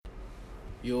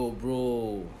Yo,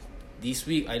 bro. This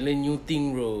week I learned new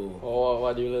thing, bro. Oh,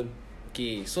 what do you learn?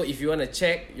 Okay, so if you want to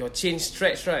check your chain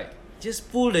stretch, right? Just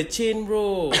pull the chain,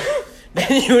 bro.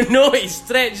 Then you know it's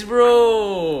stretched,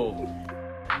 bro.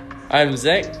 I'm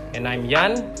Zach. And I'm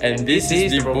Yan. And this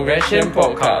is the Progression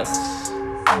Podcast.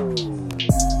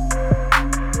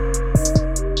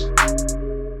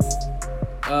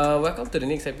 Welcome to the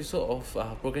next episode of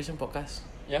Progression Podcast.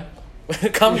 Yeah.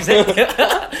 Welcome, Zach.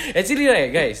 Actually,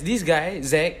 right, guys, this guy,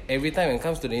 Zach, every time when it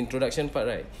comes to the introduction part,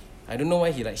 right, I don't know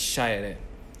why he like shy like that.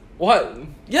 What?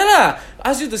 Yeah lah,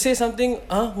 ask you to say something,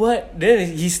 what?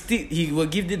 Then he will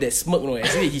give you that smirk, no.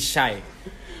 Actually, he's shy.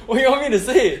 What do you want me to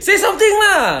say? Say something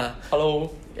lah.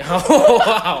 Hello. Oh,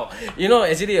 wow. You know,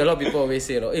 actually a lot of people always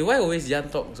say, hey, why always Jan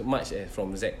talk so much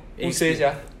from Zach? Who says,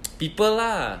 yeah? People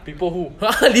lah. People who?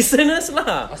 Listeners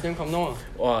lah. Ask them come now.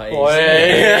 Wow,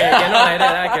 Cannot like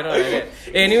that.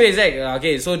 Anyway, Zach,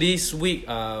 okay, so this week,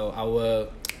 our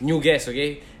new guest,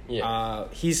 okay? Yeah.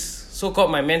 He's so-called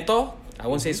my mentor. I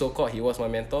won't say so-called, he was my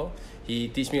mentor. He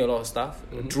teach me a lot of stuff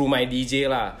through my DJ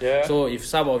lah. Yeah. So if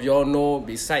some of y'all know,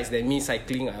 besides than me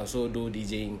cycling, I also do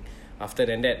DJing. After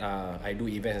than that, I do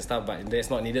events and stuff, but that's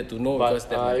not needed to know. But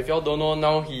because if y'all don't know,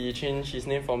 now he changed his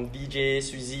name from DJ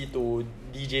Sweezy to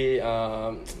DJ,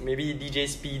 maybe DJ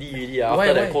Speedy really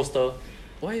after that coaster.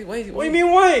 Why? What do you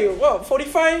mean why? What,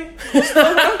 45?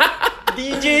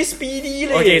 DJ Speedy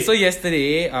leh. Okay, so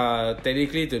yesterday,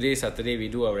 technically today Saturday we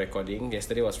do our recording.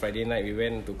 Yesterday was Friday night, we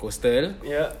went to Coastal.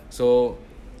 Yeah. So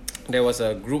there was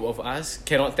a group of us,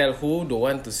 cannot tell who, don't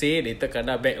want to say, later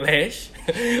kena backlash.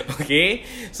 Okay,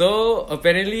 so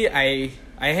apparently I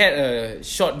had a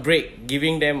short break,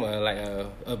 giving them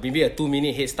maybe a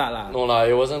 2-minute head start lah. No lah,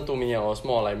 it wasn't 2 minutes, it was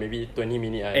more like maybe 20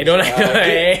 minutes. Don't like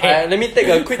that. Let me take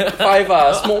a quick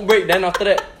 5 smoke break, then after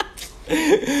that.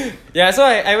 Yeah, so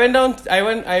I went down.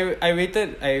 I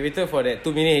waited for that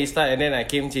 2-minute head start, and then I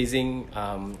came chasing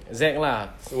Zach lah.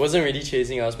 It wasn't really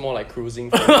chasing, I was more like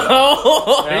cruising.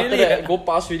 Oh, really? After that, go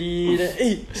past really. Then,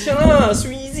 hey, siapa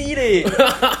Sweezy leh.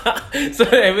 So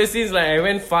ever since like I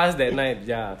went fast that night,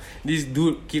 yeah, this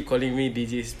dude keep calling me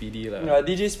DJ Speedy lah.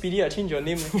 DJ Speedy, I change your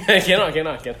name. cannot.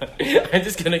 I'm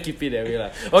just gonna keep it that way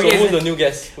lah. Okay, so who's the new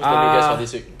guest? Who's the new guest for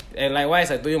this week? And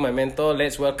likewise, I told you my mentor.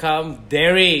 Let's welcome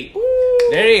Derrick.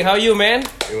 Derrick, how you, man?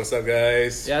 Hey, what's up,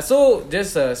 guys? Yeah, so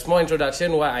just a small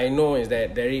introduction. What I know is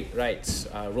that Derrick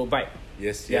rides road bike.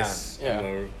 Yes.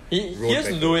 Yeah. He used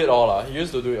to do it all lah. He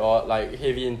used to do it all, like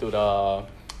heavy into the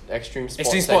extreme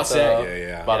sports sector.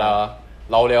 Yeah. But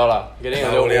lao liao lah, getting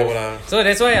a little old. So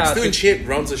that's why still in shape,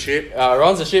 rounds of shape.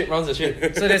 Rounds of shape.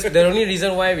 So that's the only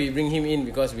reason why we bring him in,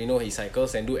 because we know he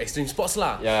cycles and do extreme sports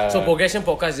lah. Yeah. So Progression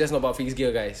Podcast is just not about fixed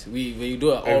gear, guys. We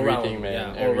do an all round,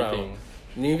 man. Yeah, all round.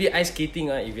 Maybe ice skating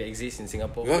if it exists in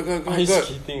Singapore. God. Ice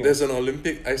skating. There's an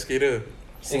Olympic ice skater.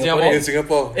 Singapore? In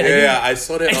Singapore. Yeah, I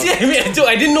saw that. Actually, I made a joke.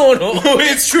 I didn't know. No,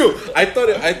 it's true. I thought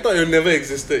it never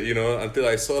existed, until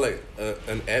I saw like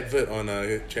an advert on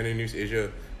Channel News Asia.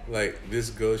 Like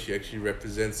this girl, she actually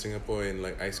represents Singapore in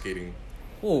like ice skating.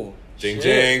 Oh, Jing,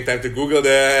 time to Google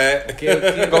that.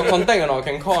 Okay. Got contact or not?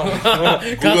 Can call.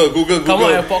 Google. Come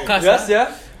on, your podcast. Yes,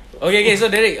 yeah. Okay. So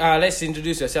Derrick, let's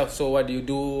introduce yourself. So what do you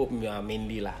do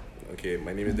mainly lah? Okay,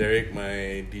 my name is Derrick.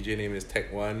 My DJ name is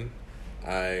Tech'1's.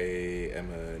 I am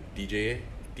a DJ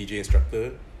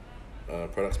instructor,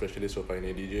 product specialist for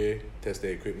Pioneer DJ, test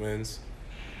their equipments.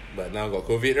 But now got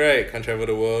COVID, right? Can't travel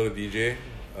the world to DJ.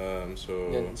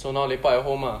 So now lepak at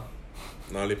home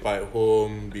Now lepak at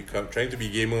home, trying to be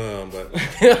gamer, but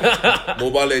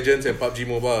Mobile Legends and PUBG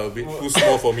Mobile are a bit too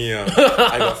small for me.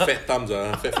 I got fat thumbs,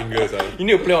 fat fingers. You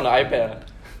need to play on the iPad.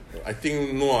 I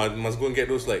think no, I must go and get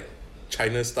those like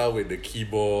China style with the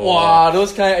keyboard. Wow,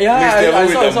 those kind. Yeah,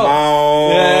 I saw with the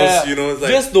mouse. Yeah. It's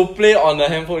like just to play on the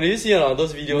handphone. Did you see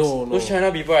those videos? No. Those China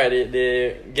people, right?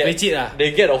 They get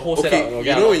they get a whole setup.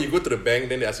 Okay, when you go to the bank,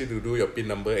 then they ask you to do your PIN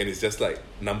number, and it's just like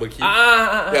number key.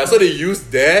 Yeah, so they use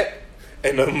that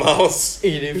and the mouse.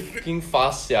 Hey, they freaking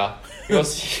fast, yeah.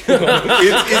 Because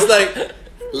it's like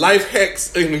life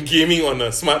hacks in gaming on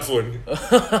a smartphone.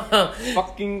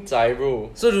 Fucking zai, bro.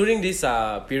 So during this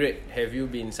period, have you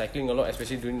been cycling a lot,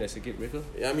 especially during the circuit breaker?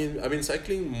 Yeah, I mean, I've been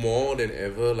cycling more than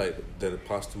ever, like the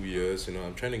past 2 years.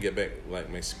 I'm trying to get back like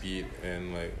my speed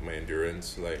and like my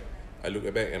endurance. Like I look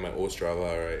back at my old Strava,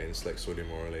 right, and it's like so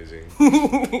demoralizing.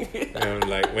 And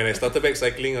like when I started back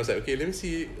cycling, I was like, okay, let me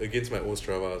see against my old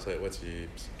Strava. I was like, what's he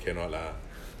cannot lah.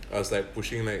 I was like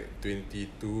pushing like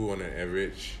 22 on an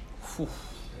average.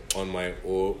 On my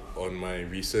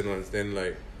recent ones, then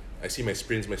like I see my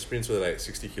sprints were like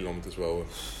 60 kilometers per hour.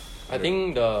 I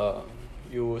think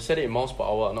You set it in miles per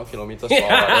hour, not kilometers per hour.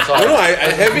 That's why. No, I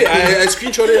have it. I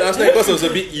screenshotted it last night because I was a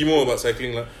bit emo about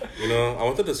cycling. Like, you know, I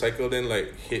wanted to cycle, then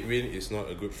like headwind is not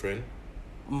a good friend.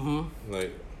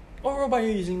 Like, what road bike are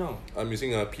you using now? I'm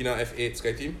using a Pina F8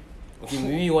 SkyTeam. Okay,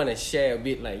 maybe you want to share a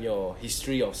bit like your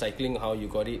history of cycling, how you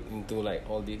got it into like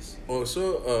all this. Oh,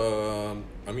 so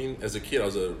I mean, as a kid, I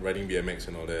was riding BMX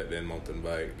and all that, then mountain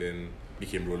bike, then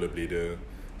became rollerblader.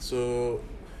 So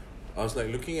I was like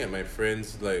looking at my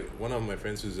friends, like one of my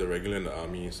friends who's a regular in the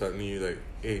army, suddenly like,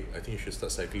 hey, I think you should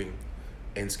start cycling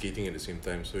and skating at the same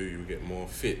time so you get more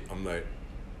fit. I'm like,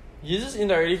 You just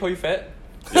indirectly call you fat?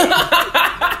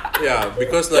 yeah,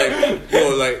 because like, you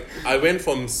know, like I went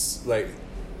from like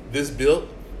this build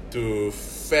to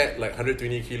fat like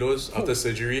 120 kilos after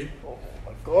surgery. Oh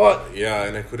my god. Yeah,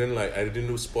 and I didn't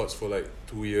do sports for like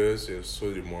 2 years. It was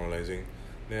so demoralizing.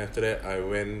 Then after that,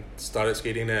 I started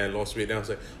skating, then I lost weight. Then I was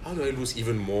like, how do I lose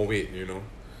even more weight, you know?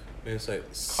 Then it's like...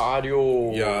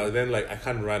 Cardio. Yeah, then like I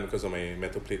can't run because of my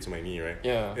metal plates on my knee, right?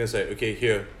 Yeah. Then it's like, okay,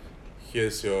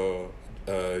 here's your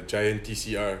giant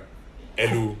TCR,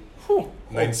 Elu,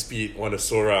 9-speed on a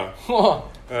Sora.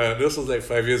 This was like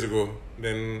 5 years ago.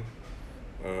 Then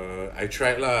I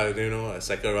tried lah, you know, I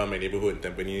cycle around my neighborhood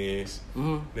in Tampines.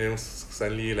 Then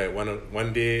suddenly like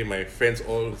one day my friends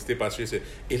all stay past me said,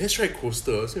 hey, let's try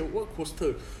coaster. I said, what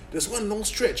coaster? There's one long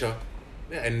stretch. Then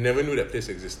I never knew that place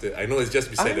existed. I know it's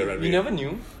just beside the runway. You never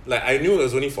knew? Like I knew it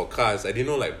was only for cars. I didn't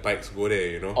know like bikes go there,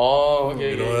 you know. Oh,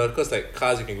 okay. You know, because like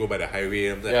cars you can go by the highway.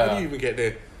 I'm like, how do you even get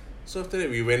there? So after that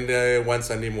we went there one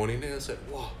Sunday morning. Then I was like,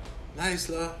 wow, nice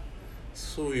lah.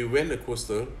 So we went the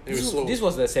coaster. This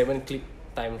was the 7-click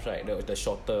times, right? The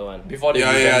shorter one. Before the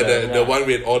one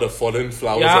with all the fallen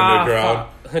flowers on the ground.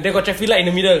 They got traffic light in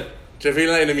the middle. Traffic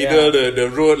light in the middle, the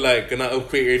road like kena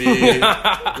earthquake already.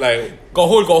 Like got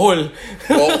hole.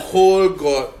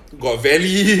 Got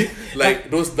valley,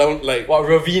 like those down like what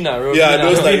ravine? Yeah,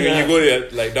 those like when you go there,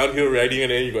 like downhill riding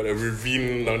and then you got a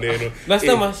ravine down there. You know. Last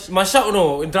time must shout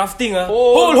drafting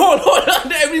hold.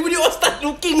 Then everybody all start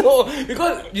looking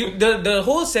because the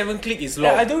whole 7-click is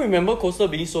long. Yeah, I don't remember coaster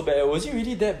being so bad. Was it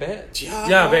really that bad?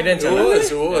 Yeah, back then it was.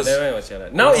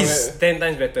 Now it's 10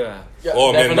 times better. Yeah,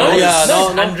 oh man, now it's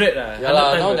 100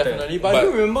 now definitely. But I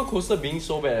don't remember coaster being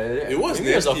so bad. It was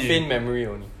maybe nasty. It was a faint memory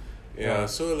only. Yeah,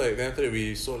 so like then after that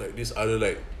we saw like these other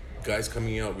like guys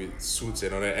coming out with suits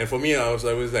and all that. And for me, I was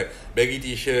like baggy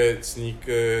t-shirts,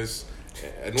 sneakers,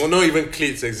 not even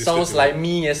cleats existed. Sounds like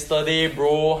me yesterday,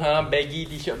 bro. Baggy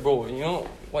t-shirt, bro. You know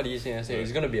what did you say? I said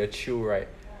it's gonna be a chill ride.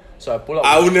 So I pull up.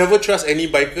 I will never trust any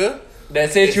biker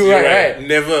that say chill ride, right?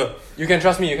 Never. You can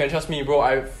trust me, bro.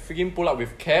 I freaking pull up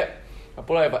with cap. I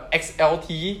pull up with an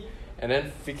XLT and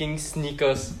then freaking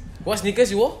sneakers. What sneakers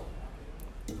you wore?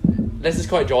 Let's just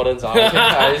call it Jordans. Okay?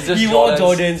 It's just he wore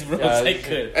Jordans, bro. Yeah,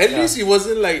 cycle. At least it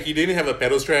wasn't like he didn't have a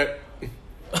pedal strap.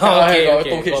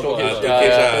 Toe cage.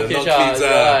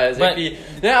 Exactly.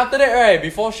 Then after that, right,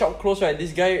 before shop close, right,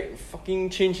 this guy fucking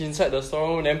changed inside the store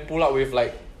room, then pull up with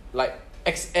like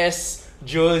XS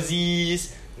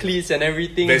jerseys, cleats and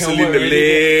everything. Vaseline the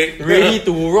leg. Ready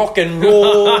to rock and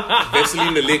roll.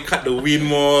 Vaseline the leg, cut the wind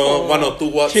more, 1 or 2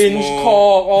 watts change more.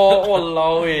 cork,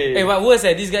 walao eh. Hey, but worse,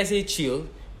 this guy say chill,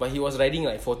 but he was riding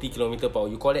like 40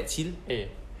 km/h. You call that chill? Hey,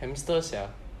 hamsters, yeah.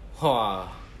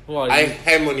 I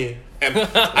ham only.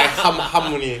 I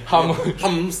hum only.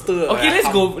 Hamster. Okay,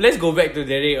 let's go back to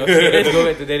Derrick.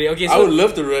 Okay, so I would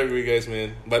love to ride with you guys,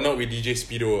 man, but not with DJ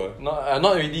Speedo.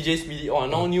 Not with DJ Speedy. Oh,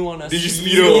 now new one. DJ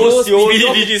Speedo.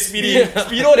 DJ Speedy.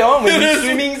 Speedo, that one when you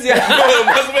swimming, yeah.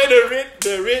 Must wear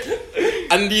the red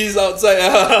undies outside.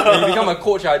 When you become a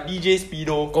coach, DJ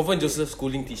Speedo. confirm Joseph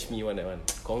Schooling teach me that one.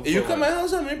 Confirm. You come my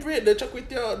house, man, bread, the char kway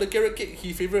teow, the carrot cake,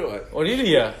 he favorite what? Oh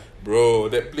really? Yeah. Bro,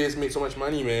 that place makes so much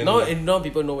money, man. Now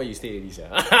people know where you stay already,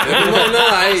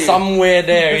 Somewhere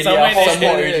there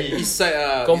already. East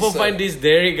side. Confirm find this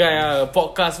Derrick guy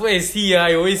podcast. Where is he?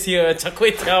 You always hear char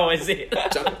kway teow, I say.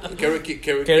 Carrot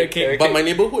cake. But my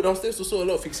neighborhood downstairs also a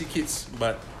lot of fixie kids.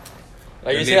 But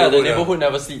like you say, the neighborhood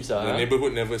never sleeps. The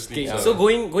neighborhood never sleeps. Okay, so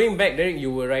going back, Derrick,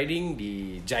 you were riding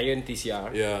the Giant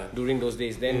TCR during those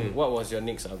days. Then what was your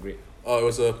next upgrade? Oh, it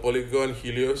was a Polygon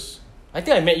Helios. I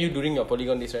think I met you during your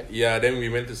Polygon days, right? Yeah, then we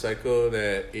went to cycle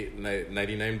the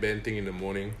 99 band thing in the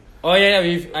morning. Oh yeah,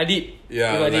 I did.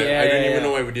 Yeah, I don't even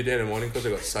know why we did that in the morning because I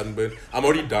got sunburned. I'm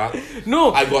already dark.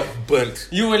 No, I got burnt.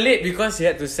 You were late because you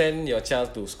had to send your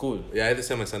child to school. Yeah, I had to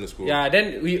send my son to school. Yeah,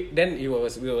 then we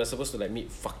were supposed to like meet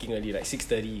fucking early, like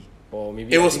 6:30 or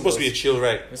maybe. It was supposed to be a chill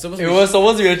ride. It was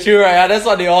supposed to be a chill ride. Yeah, that's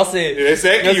what they all say.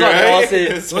 Exactly, that's what they all say.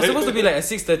 It was supposed to be like a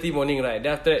 6:30 morning ride.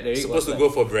 Then after that, supposed to go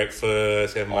for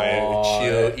breakfast, have my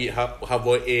chill, eat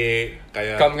hard-boiled egg.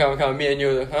 kaya. Come, me and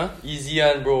you, huh? Easy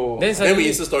one, bro. Then Then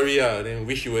we suddenly, Insta story then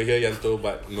wish you were here Yanto,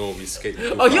 but no, we scared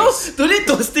you. oh yo, today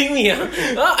toasting me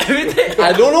everything.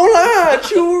 I don't know lah.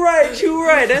 Chill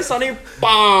right. Then suddenly,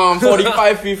 bam,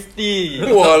 45-50.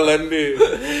 Walande.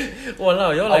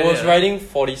 Walao, you're I like was that. riding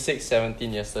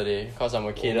 46-17 yesterday because I'm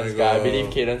a cadence guy. I God. believe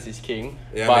cadence is king.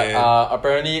 Yeah, but man.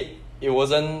 apparently it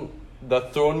wasn't the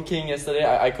throne king yesterday.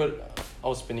 I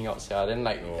was spinning out, yeah. Then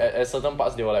like at certain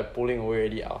parts they were like pulling away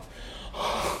already.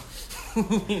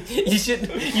 you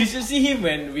should see him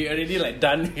when we already like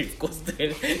done with coaster.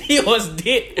 He was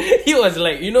dead. He was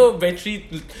like, battery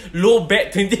low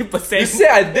bat 20%. You say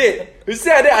I did.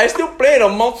 I still play the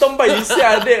mountain bike. You say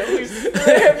I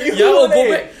did. Go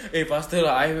back. Hey, pastor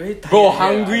lah, I very tired. Bro,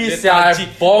 hungry sia,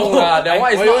 bong lah. That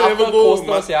one is Why you not never after go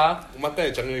coaster sia.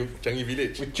 makan at Changi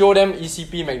Village? We show them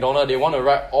ECP McDonald. They want to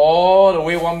ride all the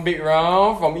way one big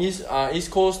round from East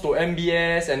Coast to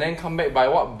MBS and then come back by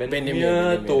what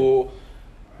Bendemeer to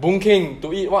Boon King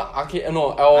to eat what arcade?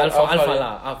 No,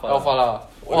 Alpha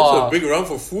lah. Oh, that's a big round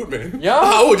for food, man. Yeah.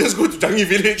 I would just go to Changi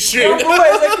Village straight. Yeah, bro,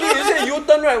 exactly. You say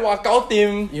U-turn right? Wow, Gao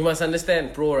Tim. You must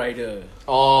understand, pro rider.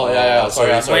 Oh, yeah.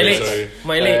 Sorry.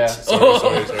 Mileage.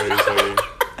 Sorry.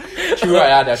 True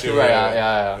right, they're true right.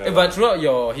 Yeah. But throughout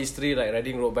your history, like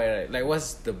riding road bike, right? Like,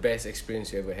 what's the best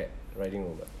experience you ever had riding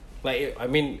road bike? Like, I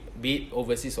mean, be it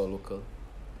overseas or local.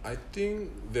 I think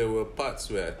there were parts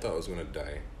where I thought I was gonna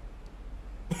die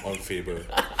on Faber.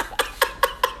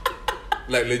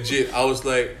 Like legit, I was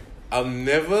like, I'm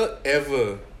never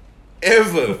ever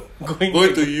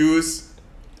going to use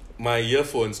my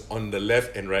earphones on the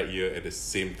left and right ear at the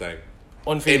same time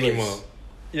On favors. anymore.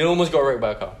 You almost got wrecked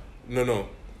by a car. No,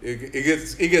 it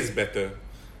gets better.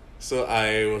 So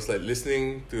I was like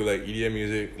listening to like EDM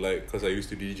music, like because I used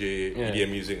to DJ EDM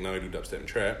music. Now I do dubstep and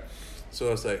trap. So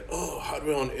I was like, oh,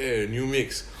 hardware on air, new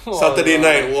mix. Saturday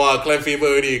night, wow, climb Faber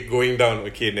already going down.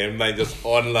 Okay, never mind, just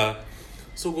on lah.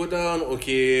 So go down,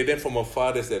 okay. Then from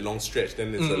afar, there's that long stretch.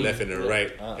 Then there's a left and a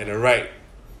right, and a right.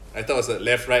 I thought it was a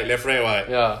left, right, what?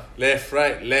 Yeah. Left,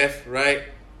 right.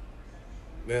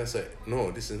 Then I was like,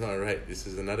 no, this is not a right. This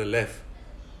is another left.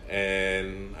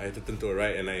 And I had to turn to a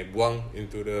right, and I buang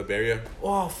into the barrier.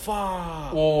 Oh,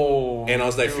 fuck. Oh. And I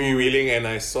was like freewheeling, and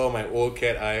I saw my old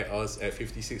cat eye. I was at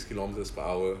 56 kilometers per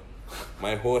hour.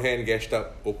 My whole hand gashed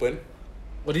up, open.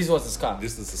 Oh, this was the scar.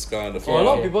 This is the scar on the A floor.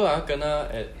 lot of people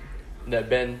kena at that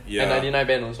band. Yeah. N99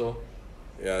 band also.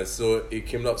 Yeah, so it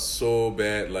came out so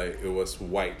bad, like it was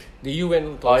white. Did you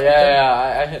went to Oh hospital?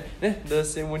 yeah. I had the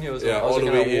same one here also. Yeah, also all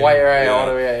the kinda way in. white, right? All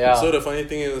the way, yeah. So the funny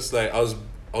thing is, like, I was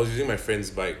using my friend's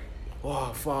bike.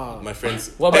 Wow, fuck. My friend's.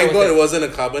 What bike Thank was God that? it wasn't a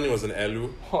carbon, it was an alu.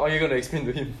 How are you gonna explain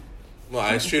to him? No,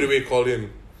 I straight away called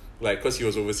him, like, cause he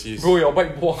was overseas. Bro, your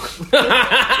bike walk.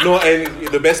 No, and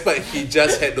the best part, he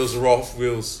just had those raw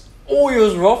wheels. Oh, it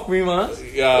was rough rimas.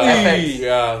 Yeah, FX.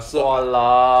 yeah. So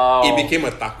Walao. it became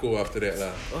a taco after that,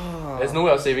 lah. There's no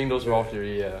way of saving those raw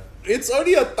already, yeah. It's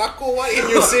already a taco. Why in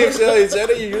you save, sir? It's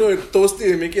either you toast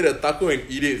it and make it a taco and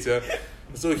eat it, sir.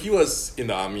 So he was in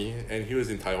the army and he was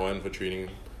in Taiwan for training.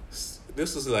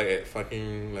 This was like at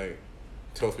fucking like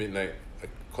 12 midnight. I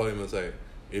called him and was like,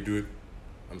 hey dude,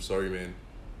 I'm sorry, man.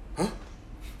 Huh?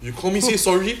 You call me say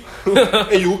sorry?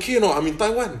 Hey, you okay or not? I'm in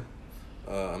Taiwan.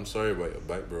 I'm sorry about your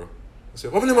bike, bro. I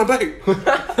said, what happened to my bike?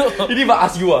 He didn't even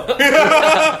ask you.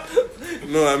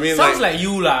 No, I mean Sounds like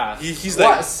you lah. he's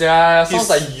What, like sia? Sounds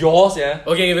like yours, yeah.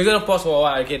 Okay, we're gonna pause for a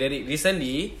while. Okay, Derrick.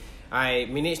 Recently, I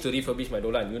managed to refurbish my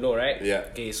Dolan. You know, right?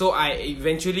 Yeah. Okay, so I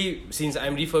eventually, since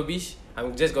I'm refurbished,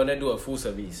 I'm just gonna do a full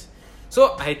service.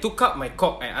 So I took up my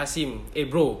cock. I asked him, "Hey,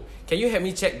 bro, can you help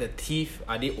me check the teeth?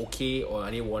 Are they okay or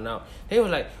are they worn out?" Then he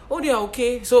was like, "Oh, they are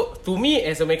okay." So to me,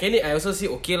 as a mechanic, I also say,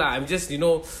 "Okay lah." I'm just,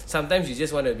 sometimes you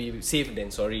just want to be safe than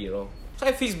sorry, So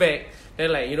I fix back.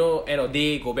 Then like, end of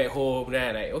day, go back home.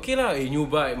 Then I like, okay lah, new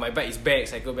bike, my bike is back,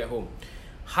 so I go back home.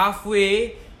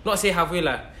 Not say halfway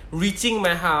lah, reaching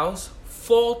my house,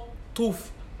 4 tooth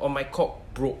on my cock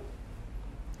broke.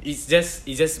 It's just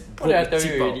What broke. did I tell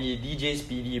chip you out. already? DJ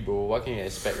Speedy, bro. What can you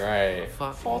expect, right?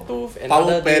 Fuck. 4 tooth, power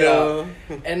another day pedal.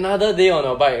 Another day on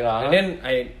a bike lah. And then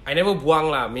I never buang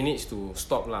lah, managed to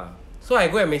stop lah. So I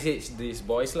go and message these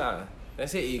boys lah. I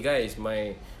say, hey guys,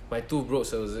 my tooth broke.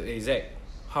 So hey Zach,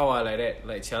 how are like that?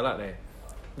 Like chialat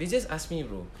They just ask me,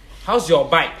 bro, how's your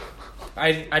bike?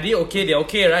 Are they okay? They're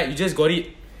okay, right? You just got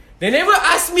it. They never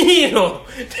ask me,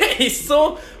 That is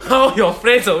so how your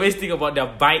friends always think about their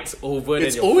bikes over than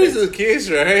it's your always friends. the case,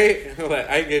 right? Like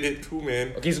I get it too,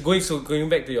 man. Okay, so going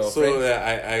back to your So friend.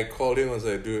 I called him. I was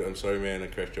like, dude, I'm sorry, man. I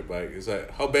crashed your bike. It's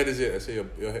like, how bad is it? I said,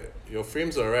 your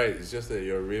frame's alright. It's just that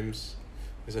your rims.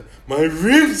 He said, my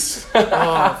ribs!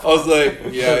 I was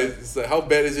like, yeah, it's like, how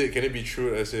bad is it? Can it be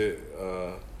true? I said,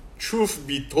 truth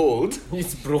be told,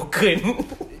 It's broken.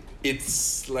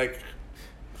 it's like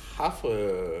half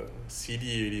a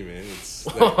CD already, man. It's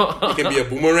like, it can be a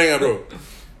boomerang, bro.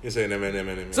 He's like, never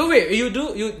mind. So wait,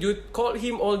 you called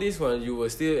him all this while you were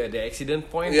still at the accident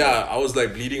point? Yeah, I was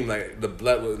like bleeding, like the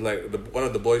blood was like one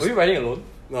of the boys. Were you riding alone?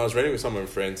 No, I was riding with some of my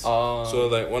friends. So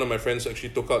like one of my friends actually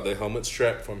took out the helmet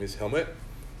strap from his helmet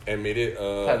and made it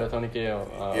Tied the tourniquet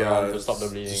to stop the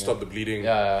bleeding. To stop the bleeding.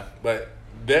 Yeah. But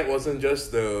that wasn't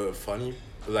just the funny,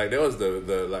 like that was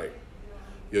the like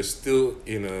you're still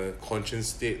in a conscious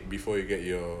state before you get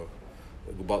your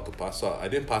about to pass out. I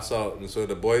didn't pass out, and so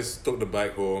the boys took the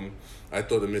bike home. I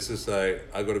told the missus like,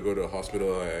 I gotta go to the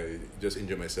hospital. I just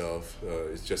injured myself.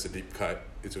 It's just a deep cut.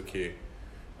 It's okay.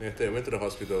 And after I went to the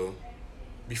hospital,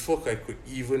 before I could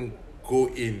even go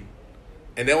in,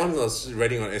 and that one I was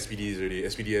riding on SPDs already,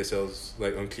 SPDSLs,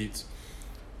 like on cleats.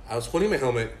 I was holding my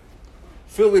helmet,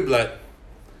 filled with blood,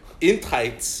 in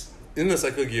tights, in the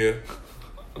cycle gear,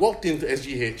 walked into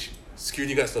SGH.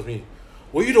 Security guard stopped me.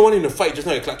 Were you the one in the fight just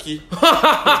now at Clarke?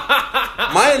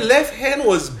 My left hand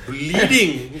was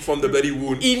bleeding from the bloody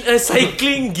wound. In a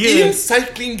cycling gear. In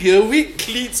cycling gear with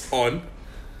cleats on.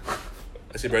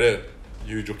 I said, brother,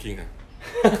 you joking?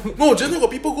 No, just now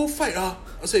got people go fight. I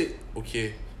said,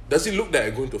 okay. Does it look like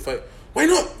I'm going to fight? Why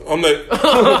not? I'm like...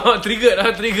 Triggered.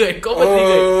 Common triggered.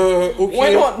 Okay.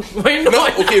 Why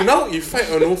not? Now if fight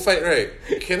or no fight, right?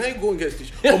 Can I go and get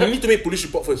stitched? We need to make police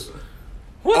report first.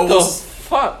 What the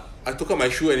fuck? I took out my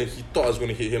shoe and he thought I was going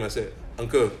to hit him. I said,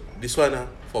 uncle, this one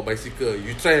for bicycle.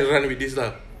 You try and run with this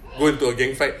lah. Go into a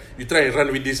gang fight. You try and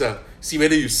run with this lah. See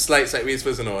whether you slide sideways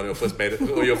first or not on your first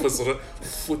pedal or your first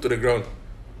foot to the ground.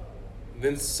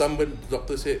 Then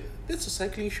doctor said, that's a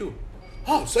cycling shoe.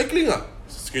 Cycling ah?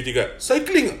 Security guard,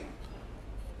 cycling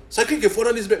Cycling can fall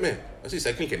down this bad, man. I said,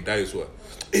 cycling can die as well.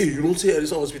 Hey, you don't say at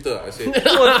this hospital. I said,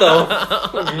 what the?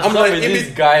 I'm like, this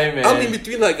guy, man. I'm in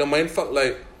between like a mindfuck,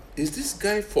 like, is this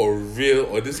guy for real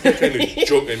or this guy trying to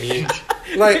joke at me?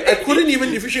 Like, I couldn't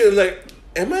even differentiate. Like,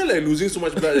 am I like losing so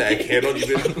much blood that I cannot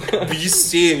even be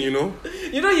sane, you know?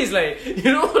 You know, he's like,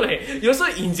 you're so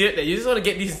injured that you just want to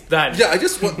get this done. Yeah, I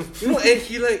just want, and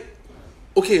he like,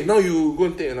 okay, now you go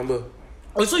and take a number.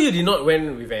 Also, you did not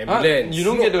went with an ambulance. You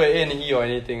don't get to an A&E or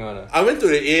anything, I went to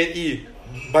the A&E,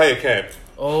 buy a cab.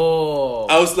 Oh.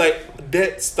 I was like,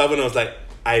 that stubborn. I was like,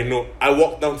 I know. I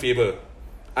walked down Faber.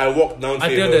 Until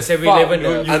Faber. the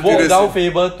 7-Eleven. You walked down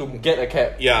Faber to get a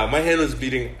cab. Yeah, my hand was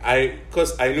bleeding.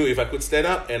 Because I knew if I could stand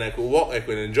up and I could walk, I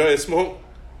could enjoy a smoke.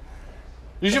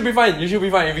 You should be fine. If you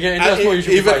can enjoy a smoke, you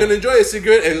should be fine. If I can enjoy a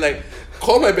cigarette and like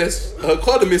call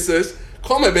the missus,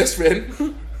 call my best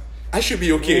friend, I should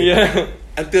be okay. Yeah.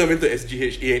 Until I went to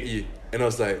SGH A&E and I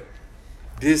was like,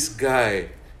 this guy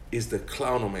is the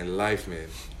clown of my life, man.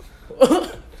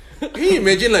 Can you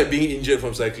imagine like being injured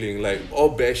from cycling, like all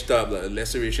bashed up, like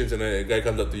lacerations, and then a guy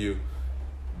comes up to you?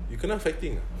 You cannot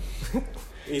fighting.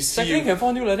 Cycling can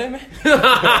fall you like that, man.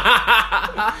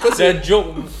 That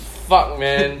joke, fuck,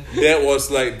 man. That was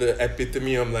like the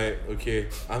epitome. I'm like, okay,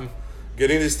 I'm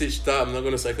getting this stitched up. I'm not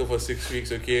gonna cycle for 6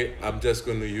 weeks. Okay, I'm just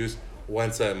gonna use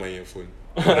one side of my earphone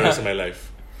for the rest of my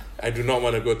life. I do not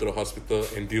want to go to the hospital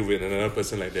and deal with another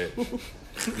person like that.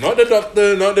 Not the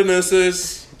doctor, not the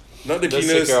nurses, not the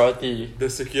cleaners. The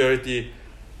security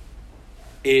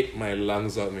ate my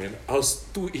lungs out, man. I was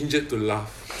too injured to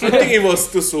laugh. I think it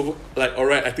was too so like,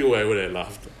 alright, I think I would have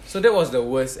laughed. So that was the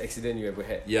worst accident you ever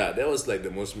had? Yeah, that was like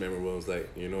the most memorable. It was like,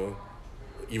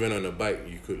 even on a bike,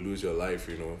 you could lose your life,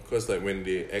 Because like when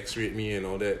they x-rayed me and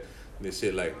all that, they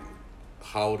said like,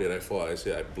 how did I fall? I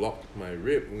said, I blocked my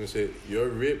rib. And they said, your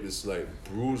rib is like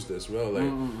bruised as well.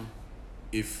 Like,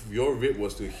 if your rib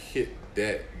was to hit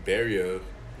that barrier,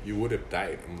 you would have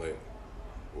died. I'm like,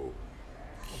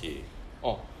 okay.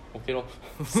 Oh, okay lor.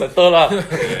 Settle lah.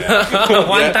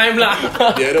 One time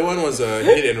lah. The other one was a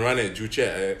hit and run at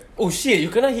Juchat. Oh shit, you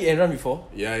cannot hit and run before?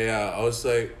 Yeah. I was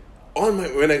like,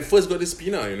 when I first got this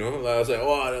Spina, like, I was like,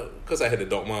 because I had the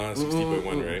Dogma 60.1,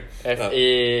 right?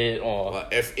 F8,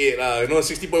 F8 lah,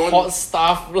 60.1. Hot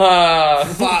stuff lah.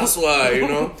 Fast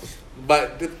lah,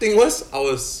 But the thing was, I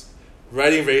was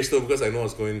riding very slow because I know I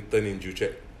was going to turn in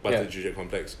Juchat, but the Juchat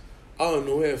complex. Out of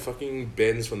nowhere, fucking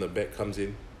Benz from the back comes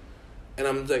in. And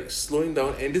I'm like slowing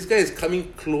down, and this guy is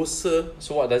coming closer.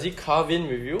 So what, does he carve in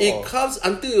with you? It carves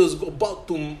until it was about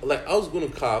to, like, I was going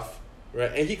to carve. Right,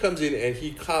 and he comes in and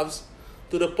he carves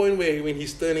to the point where when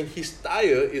he's turning, his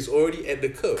tire is already at the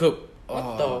curb.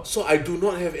 So I do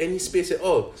not have any space at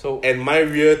all. And my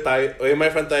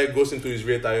front tire goes into his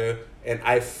rear tire, and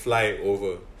I fly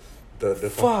over.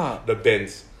 the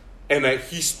bends. And like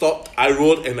he stopped, I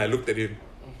rolled and I looked at him.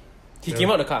 He came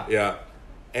out the car. Yeah.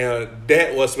 And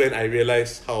that was when I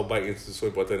realized how bike is so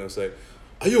important. I was like,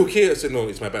 "Are you okay?" I said, "No,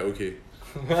 it's my bike, okay."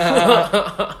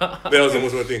 That was the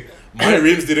most important thing. My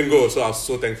rims didn't go, so I was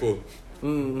so thankful.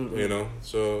 You know,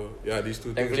 so yeah, these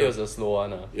two Thankfully, things. it was a slow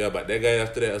one. Yeah, but that guy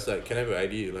after that, I was like, "Can I have your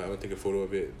ID? Like, I want to take a photo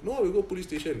of it." No, we go police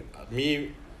station.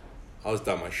 Me, I was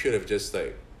dumb. I should have just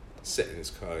like sat in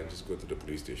his car and just go to the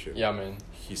police station. Yeah, man.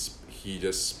 He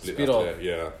just split Split after off. that.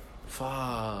 Yeah.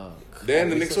 Fuck. Then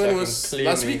the next one was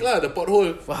last week lah, the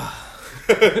pothole.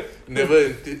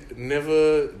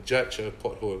 never judge a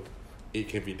pothole. It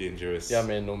can be dangerous. Yeah,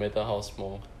 man. No matter how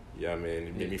small. Yeah, man.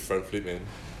 It made me front flip, man.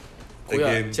 Oh yeah,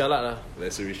 Again, jialat lah.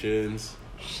 lacerations.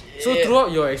 So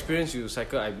throughout your experience you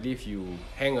cycle, I believe you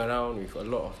hang around with a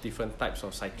lot of different types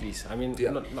of cyclists. I mean,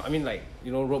 Yeah. I mean like,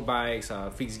 you know, road bikes,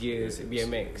 fixed gears,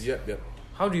 BMX. Yep.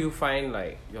 How do you find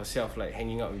like yourself like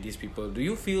hanging out with these people? Do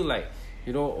you feel like,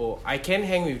 you know, oh, I can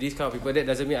hang with these kind of people? That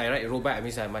doesn't mean I ride a road bike. I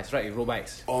mean I must ride road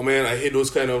bikes. Oh man, I hate those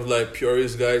kind of like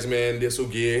purist guys, man. They're so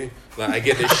gay. Like I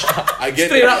get this. I get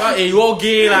Straight up, you all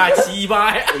gay lah,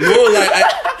 chibai. No, like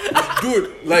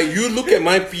dude, like you look at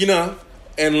my pina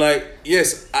and like,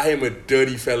 yes, I am a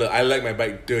dirty fella. I like my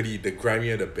bike dirty. The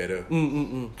grimier, the better.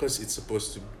 Because it's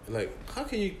supposed to like, how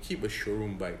can you keep a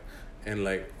showroom bike? And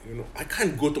like, you know, I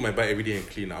can't go to my bike every day and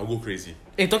clean. I'll go crazy.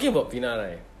 Hey, talking about Pina,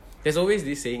 right? There's always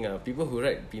this saying, people who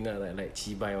ride Pina like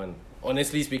chibai one.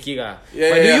 Honestly speaking, Yeah, but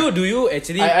yeah. do you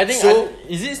actually? I think.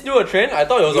 Is it still a trend? I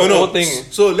thought it was a whole thing.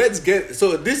 So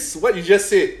this what you just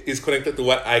said is connected to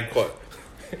what I got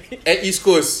at East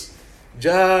Coast.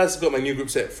 Just got my new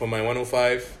group set from my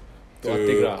 105 to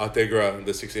Artegra,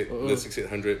 the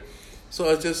 6800. So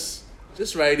I was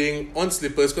just riding on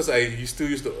slippers because I still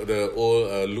use the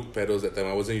old loop pedals that time.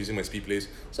 I wasn't using my speed plates,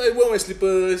 so I wore my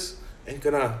slippers and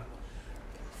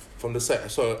from the side.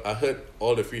 So I heard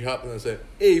all the free hub and I said,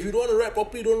 "Hey, if you don't want to ride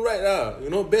properly, don't ride lah. You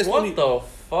know, best What only." the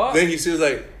fuck? Then he says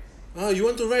like, "You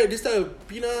want to ride this type of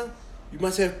Pina? You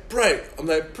must have pride." I'm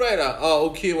like, "Pride ah?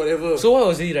 Okay, whatever." So what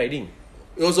was he riding?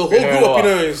 It was a whole group of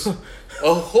Pinas.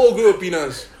 A whole group of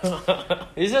Pinas.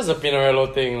 It's just a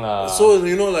Pinarello thing lah. So,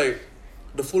 you know, like,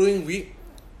 the following week,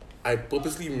 I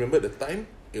purposely remembered the time.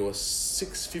 It was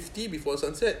 6:50 before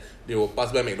sunset. They will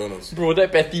pass by McDonald's. Bro,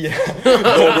 that petty.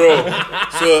 No, bro.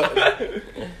 So,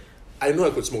 I know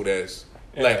I could smoke theirs.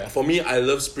 Yeah. Like, for me, I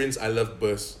love sprints. I love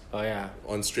bursts Oh yeah.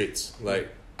 on straights. Like,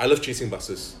 I love chasing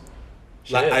buses.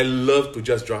 Like, Shit. I love to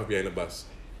just drive behind a bus.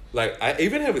 Like, I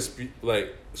even have a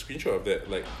screenshot of that.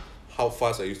 Like, how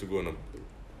fast I used to go on a...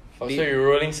 So you're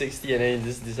rolling 60 and then you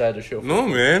just decided to show. No,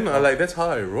 man. That's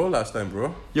how I rolled last time,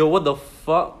 bro. Yo, what the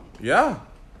fuck? Yeah.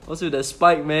 What's with the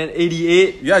spike, man?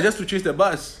 88? Yeah, just to chase the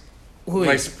bus. Oi.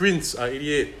 My sprints are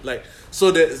 88. Like,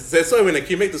 so that's why when I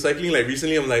came back to cycling, like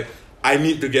recently, I'm like, I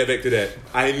need to get back to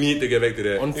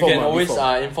that. On You form, can always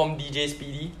before. Inform DJ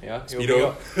Speedy. Yeah, he'll bring Speedo.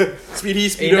 up.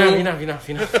 Speedo.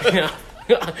 Enough.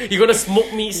 You gonna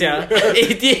smoke me, sia.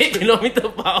 88 kilometer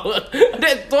per hour.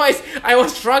 That twice. I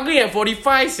was struggling at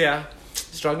 45, sia.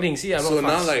 Struggling, see, I'm not So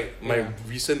fast. now, like, my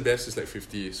recent best is like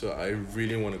 50. So I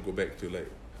really want to go back to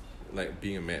like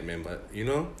being a madman. But you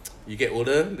know, you get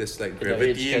older, there's like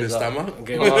gravity in the stomach.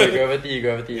 Okay.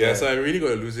 Gravity. Yeah, so I really got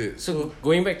to lose it. So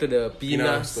going back to the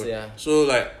Pinas, story. yeah. So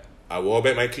like, I wore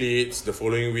back my cleats the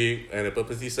following week and I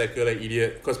purposely cycle like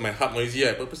idiot because my heart noisy.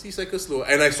 I purposely cycle slow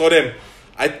and I saw them.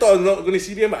 I thought I was not going to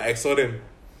see them, but I saw them.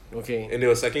 Okay. And they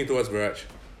were cycling towards Barrage.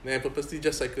 Then I purposely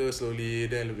just cycle slowly.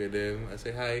 Then I look at them. I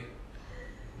say hi.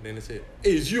 Then they say,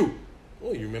 "Hey, it's you.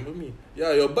 Oh, you remember me?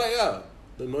 Yeah, your bike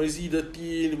the noisy,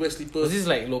 dirty, wear slippers." Was this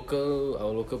like our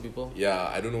local people?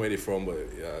 Yeah, I don't know where they're from, but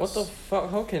yeah. What the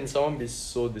fuck? How can someone be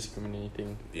so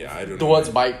discriminating? Yeah, I don't Towards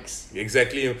know. bikes.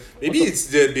 Exactly. Maybe it's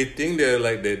they think they're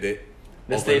like they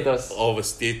The status. of a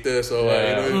status or what,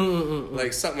 you know,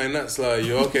 like suck my nuts lah.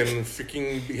 You all can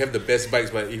freaking have the best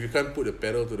bikes, but if you can't put the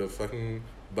pedal to the fucking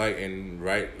bike and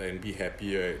ride and be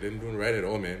happy, right, then don't ride at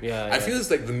all, man. I feel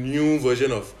it's like the new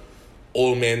version of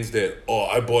old man's that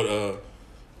I bought a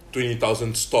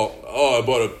 20,000 stock. I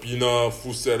bought a Pina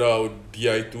full setup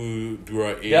Di2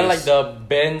 Dura Ace. They're like the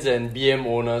Benz and BM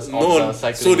owners of the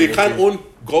cycling so they can't industry. own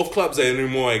golf clubs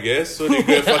anymore, I guess. So they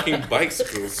get fucking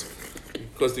bicycles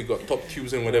because they got top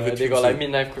tubes and whatever. They got like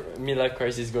midlife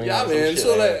crisis going on. Yeah, man. Some shit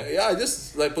So like like, I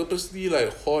just like purposely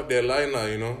like hog their line lah,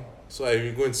 you know. So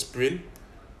I go and sprint,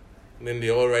 and then they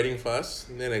all riding fast.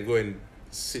 And then I go and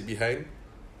sit behind,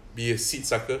 be a seat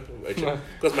sucker,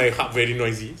 because my heart very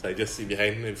noisy. So I just sit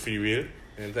behind and freewheel,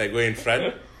 and then I go in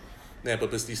front. Then I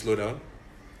purposely slow down.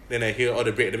 Then I hear all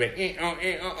the brake at the back.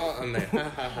 I'm like, ha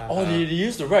ha ha. Oh, they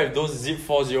used to ride those Zip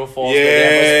 404s. Yeah.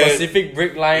 They have a specific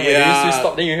brake line where they used to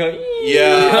stop. Then you hear.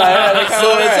 Yeah.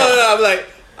 So I'm like,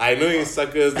 I know you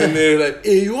suckers. Then they're like,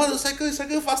 hey, you want to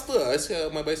cycle faster? I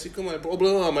said, my bicycle, my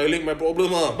problem. My leg, my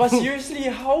problem. But seriously,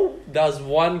 how does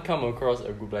one come across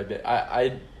a group like that?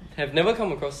 I have never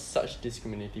come across such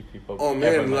discriminative people. Oh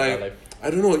ever in man, my like life. I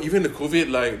don't know. Even the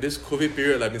COVID, like this COVID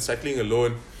period, I've been cycling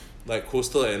alone, like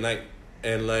coastal at night,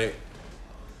 and like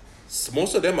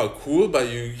most of them are cool, but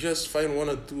you just find one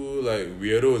or two like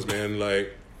weirdos, man.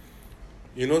 Like,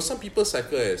 you know, some people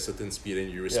cycle at a certain speed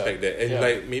and you respect that, and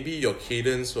like maybe your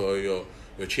cadence or your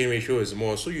chain ratio is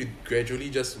more, so you gradually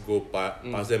just go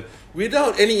past them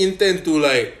without any intent to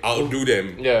like outdo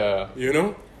them. Yeah. You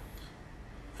know,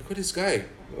 I got this guy.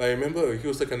 Like, I remember he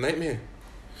was like a nightmare.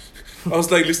 I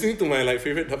was like listening to my like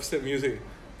favorite dubstep music,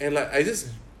 and like I just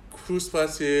cruised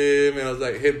past him, and I was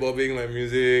like head bobbing my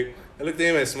music. I looked at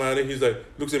him and smiled, and he's like,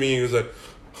 looks at me, and he was like,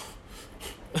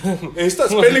 and he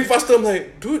starts pedaling faster. I'm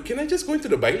like, dude, can I just go into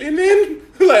the bike lane, man?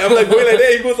 Like, I'm like going like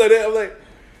that, he goes like that. I'm like,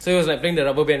 So he was like playing the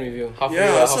rubber band with you. half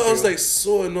so I was like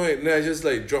so annoyed. And then I just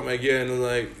like dropped my gear and I was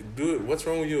like, dude, what's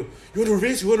wrong with you? You want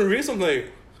to race? I'm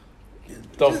like,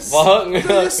 the fuck?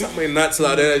 just suck my nuts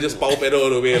lah. Then I just power pedal all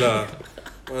the way lah.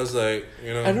 I was like,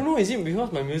 you know. I don't know, is it because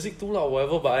my music too loud or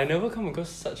whatever, but I never come across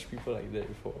such people like that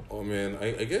before. Oh man,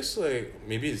 I guess like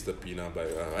maybe it's the Pina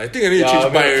bike. I think I need to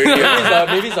change bike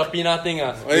already. Maybe it's a Pina thing.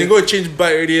 I need to go change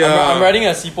bike already. I'm riding a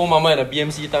Sipo Mama and a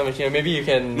BMC time machine. Maybe you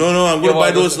can. No, I'm gonna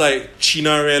buy those like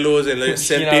Chinarellos and like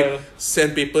Chinarello.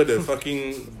 sandpaper the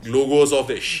fucking logos off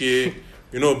that shit.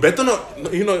 You know, better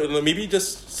not. You know, maybe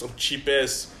just some cheap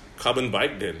ass carbon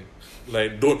bike then.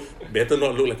 Like, better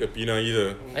not look like a Pina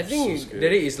either. I think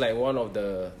Derrick is like one of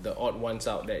the odd ones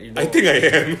out that, you know. I think I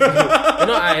am. You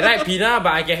know, I like Pina,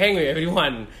 but I can hang with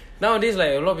everyone. Nowadays,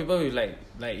 like a lot of people with like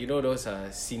you know, those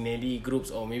Sinelli groups,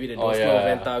 or maybe the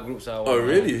Venta groups are. Oh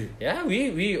really? Yeah,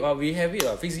 we have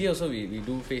it. Fixed gear also we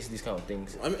do face these kind of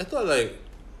things. I mean, I thought like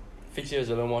Fixed gear is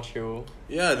a little more chill.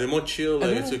 Yeah, they're more chill.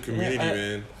 Like it's a community,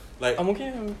 man. Like I'm okay.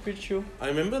 I'm pretty chill. I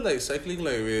remember like cycling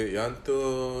like with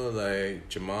Yanto, like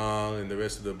Jamal, and the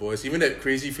rest of the boys. Even that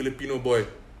crazy Filipino boy.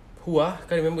 Who Can't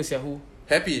remember who.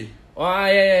 Happy. Oh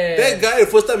yeah. That guy, the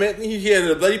first time I met me, he had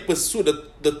a bloody pursuit.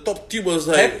 The top tube was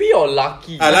like Happy or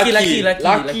lucky?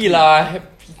 Lucky lah. Happy.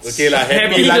 Okay lah,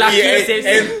 happy, lucky,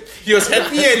 and he was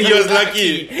happy and he was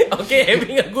lucky. Okay,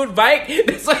 having a good bike,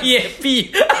 that's why he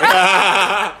happy.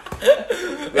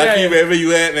 Lucky wherever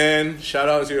you at, man. Shout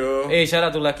out to you. Hey, shout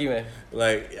out to Lucky, man.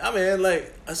 Like, yeah, man.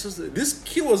 Like, this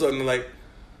kid was on like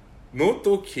no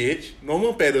toe cage,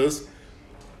 normal pedals,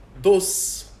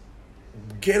 those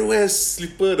ghetto ass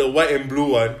slipper, the white and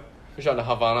blue one. Which one, the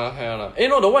Havana?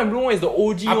 No, the white and blue one is the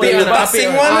OG one. The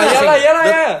passing one.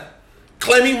 Yeah.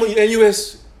 Climbing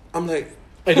NUS. I'm like,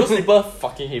 hey, those slipper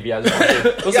fucking heavy.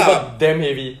 Those slipper damn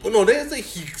heavy. Oh no, then like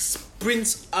he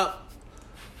sprints up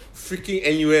freaking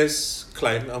NUS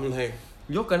climb. I'm like,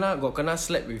 you kena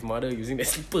slap with mother using that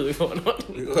slipper or not?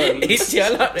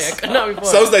 Sialat kena before.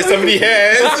 Sounds like somebody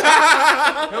has.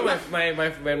 No,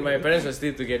 when my parents were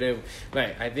still together,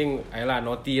 like I think I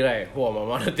naughty right. Oh,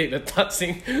 my mother take the touch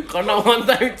sing. Kena one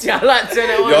time sialat.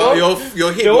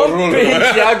 Your head the got one rolled.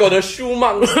 pain, got the shoe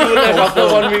mark still left after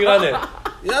 1 week lah.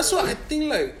 Yeah, so I think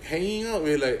like hanging out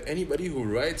with like anybody who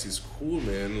rides is cool,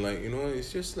 man. Like, you know,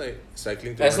 it's just like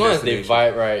cycling to as long as they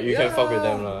vibe right, you can fuck with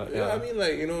them lah. Yeah, I mean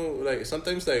like, you know, like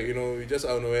sometimes like, you know, you just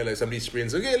out of nowhere like somebody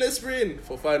sprints. Okay, let's sprint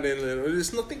for fun. And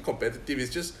it's nothing competitive. It's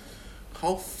just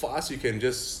how fast you can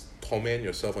just torment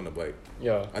yourself on the bike.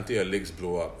 Yeah. Until your legs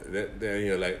blow up. Then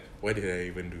you're like, why did I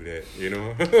even do that? You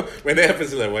know, when that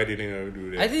happens, it's like, why didn't I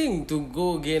do that? I think to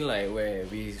go again, like where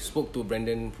we spoke to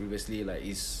Brandon previously, like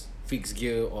is fixed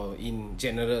gear or in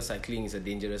general cycling is a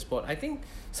dangerous sport. I think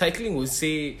cycling would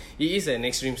say it is an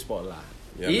extreme sport lah.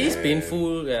 Yeah, it is man.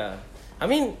 painful. Yeah, I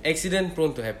mean accident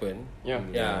prone to happen.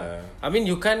 Yeah. I mean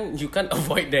you can't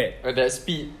avoid that. At that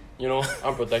speed, you know,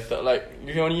 unprotected. Like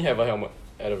you can only have a helmet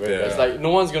at the very best. Yeah. Like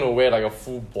no one's gonna wear like a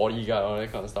full bodyguard or that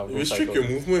kind of stuff. You restrict your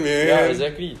movement, man. Yeah,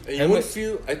 exactly. And you won't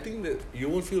feel. I think that you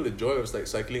won't feel the joy of like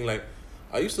cycling. Like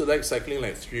I used to like cycling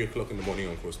like 3 o'clock in the morning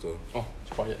on coastal. Oh,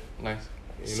 it's quiet, nice.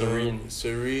 You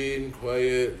serene,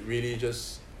 quiet, really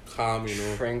just calm, you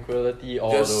know. Tranquility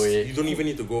all just, the way. You don't even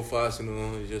need to go fast, you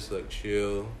know. You just like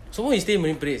chill. So when you stay in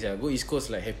Marine Parade, go East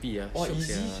Coast like happy. Oh,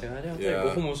 easy, Then go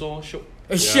home also shook.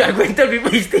 Shit, I go and tell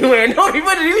people you stay where. No, people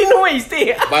really know where you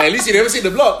stay. But at least you never see the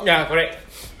block. Yeah, correct.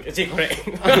 Actually, correct.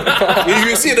 If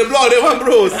you see the block, that one,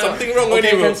 bro, something wrong with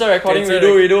you, bro. Cancel recording,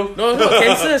 we do. No,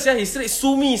 cancel, he straight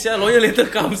sue me, lawyer later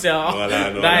comes, No lah,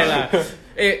 no die lah. lah.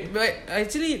 But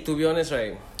actually, to be honest,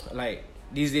 right, like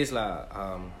these days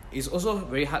it's also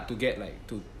very hard to get like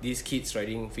to these kids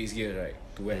riding fixed gear, right,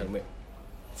 to wear helmet.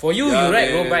 For you, Yeah, you ride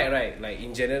man. road bike, right? Like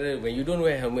in general, when you don't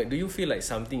wear helmet, do you feel like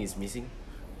something is missing?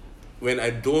 When I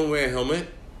don't wear a helmet,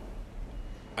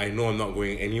 I know I'm not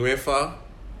going anywhere far.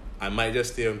 I might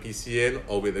just stay on PCN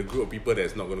or with a group of people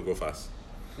that's not going to go fast.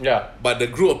 Yeah. But the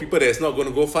group of people that's not going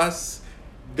to go fast,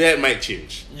 that might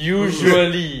change.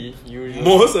 Usually.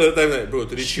 Most of the time, like, bro,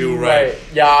 today chill ride.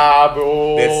 Yeah,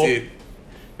 bro. That's it.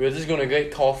 We're just gonna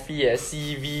get coffee at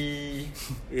CV.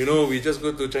 You know, we just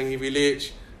go to Changi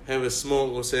Village, have a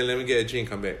smoke, go say, let me get a drink,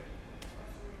 come back.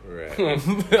 Right.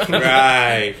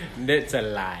 Right. That's a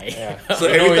lie. Yeah. So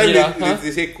You know every already time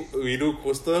they say we do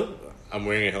coastal, I'm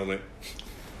wearing a helmet.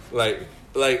 Like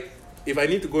if I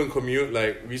need to go and commute,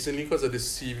 like recently because of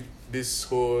this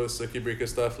whole circuit breaker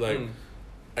stuff, like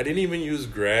I didn't even use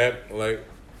Grab. Like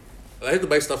I had to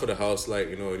buy stuff for the house,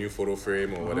 like, you know, a new photo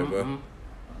frame or whatever.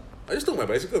 I just took my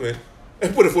bicycle, man. I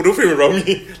put a photo frame around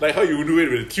me, like how you do it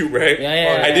with a tube, right?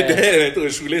 Yeah, I did that and I took a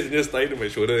shoelace and just tied it to my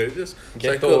shoulder and just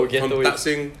cycled from Tak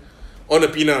Seng on a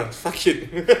Pina. Fuck it.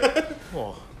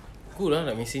 Oh, good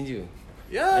nak messenger.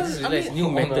 Yeah, I just realised new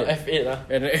On method. a F8 lah.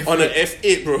 And an on an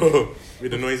F8, bro,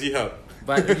 with a noisy hub.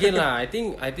 But again I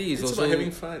think it's also about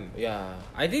having fun. Yeah,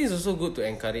 I think it's also good to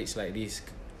encourage like these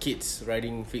kids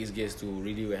riding fixed gears to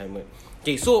really wear helmet.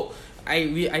 Okay, so I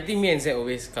think me and Zach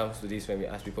always comes to this when we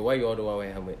ask people why you all don't want to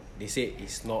wear helmet. They say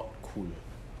it's not cool.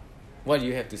 What do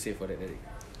you have to say for that, Derrick?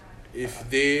 If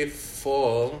they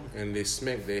fall and they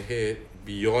smack their head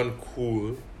beyond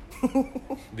cool,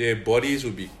 their bodies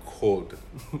will be cold.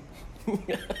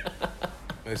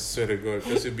 I swear to God,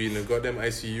 because you'll be in a goddamn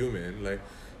ICU, man. Like,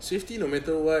 safety no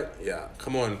matter what, yeah,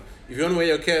 come on. If you want to wear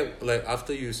your cap, like,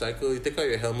 after you cycle, you take out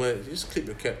your helmet, you just clip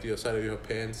your cap to your side of your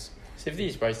pants. Safety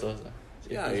is priceless.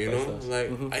 Yeah, you know, like,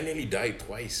 I nearly died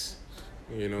twice.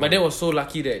 You know. But that was so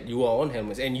lucky that you are on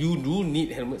helmets and you do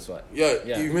need helmets, what?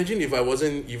 Yeah, imagine if I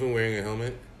wasn't even wearing a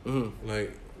helmet,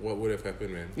 like, what would have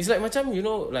happened, man? It's like macam, you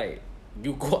know, like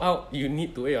you go out, you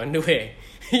need to wear your underwear.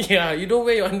 Yeah, you don't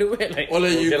wear your underwear like. Or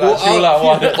like you Okay go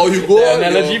out, or you go the out.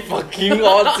 analogy fucking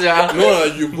odd, yeah. No,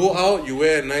 you go out, you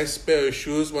wear a nice pair of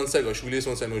shoes. One side got shoelace,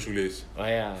 one side no shoelace. Oh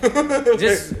yeah,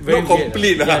 just very Not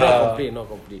complete weird, lah. Yeah, not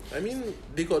complete. I mean,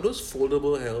 they got those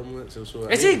foldable helmets also.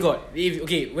 Actually,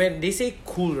 when they say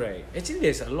cool, right? Actually,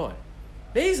 there's a lot.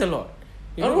 There is a lot.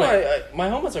 You I don't know. like, My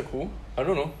helmets are cool. I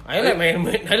don't know. I like my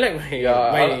helmet. I like my. Yeah,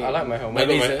 my, I like my helmet.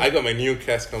 I got my new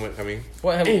cast helmet coming.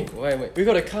 What helmet? Hey. What helmet? We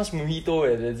got a cast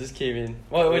mojito that just came in.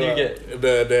 What did you get?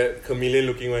 The chameleon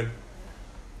looking one.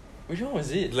 Which one was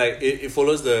it? Like it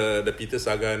follows the Peter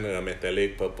Sagan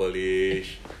metallic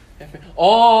purplish.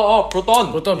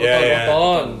 Proton. Yeah.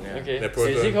 Proton. Yeah. Okay. The So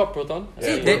is Proton. it called Proton? Yeah,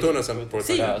 See, Proton or some Proton.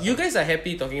 See, Yeah, you guys are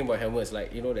happy talking about helmets,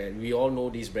 like you know that we all know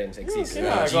these brands exist. Okay,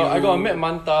 I got a Met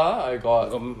Manta. I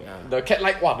got Yeah. the cat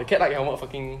like. Wow, the cat like helmet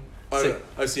fucking sick.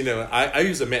 I've seen that one. I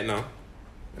use a Met now.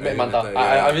 Met Manta.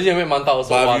 Yeah. I'm using a Met Manta also.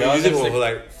 But Wow, I've that been one's using it sick. for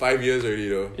like 5 years already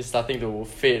though. It's starting to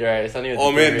fade, right? It's starting to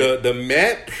Oh man, deteriorate. the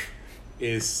Met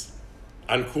is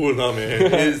uncool now, man.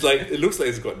 It's like, it looks like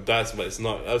it's got dust, but it's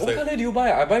not. I was What like, color do you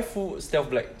buy? I buy full stealth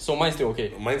black, so mine's still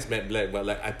okay. mine's matte black, but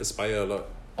like I perspire a lot.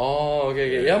 Oh,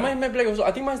 okay. Yeah. Yeah, mine matte black also.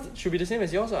 I think mine should be the same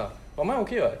as yours, But mine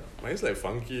okay, what? Mine's like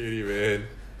funky, really, man.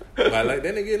 But like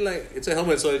then again, like it's a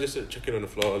helmet, so I just check it on the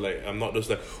floor. Like I'm not just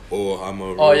like, oh, I'm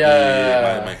a roadie.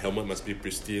 yeah. My helmet must be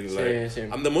pristine. Same, Like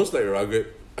same. I'm the most like rugged.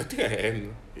 I think I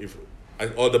am.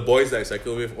 All the boys that I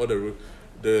cycle with, all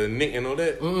the Nick and all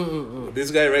that.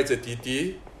 This guy rides a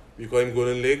TT. We call him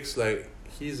Golden Legs. Like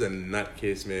he's a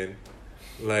nutcase, man.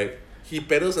 Like he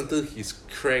pedals until his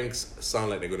cranks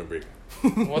sound like they're gonna break.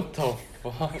 What the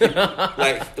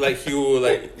fuck? like he will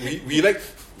like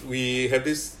we have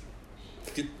this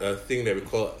thing that we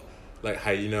call like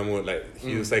hyena mode. Like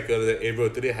he will cycle like, hey bro,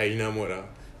 today hyena mode.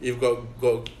 If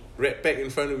got rat pack in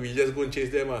front, we just go and chase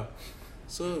them.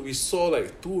 So we saw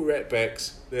like 2 rat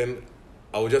packs. Then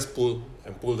I will just pull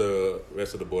the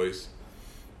rest of the boys.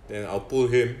 Then I'll pull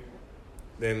him.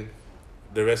 Then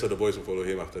the rest of the boys will follow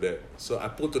him after that. So I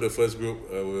pulled to the first group.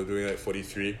 We were doing like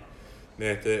 43.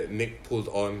 Then after that, Nick pulled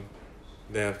on.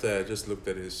 Then after that, I just looked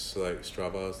at his like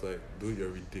Strava. I was like, dude, you're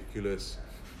ridiculous.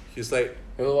 He's like,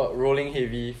 It was what, rolling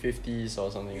heavy 50s or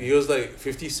something. he was like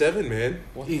 57, man.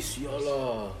 What?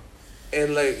 Yala.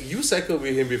 And like you cycled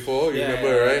with him before, you Yeah,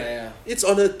 remember, yeah, right? yeah. It's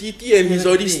on a TT and he's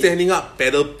already TT. standing up,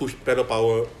 pedal push, pedal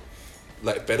power,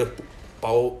 like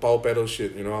power pedal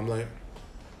shit. You know, I'm like,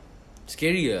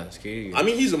 Scary. I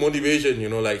mean, he's a motivation. You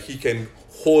know, like he can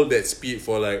hold that speed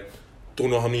for like don't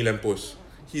know how many lampposts.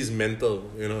 He's mental.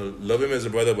 You know, love him as a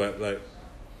brother, but like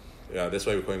Yeah, that's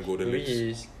why we call him Golden Maybe Legs.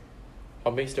 he's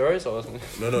pumping steroids or something.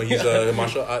 No, he's a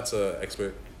martial arts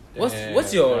expert.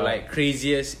 What's your like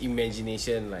craziest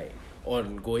imagination like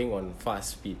on going on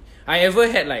fast speed? I ever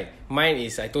had like mine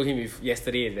is I told him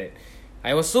yesterday that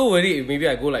I was so worried if maybe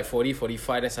I go like 40,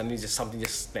 45 then suddenly something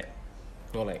just snap.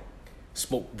 Like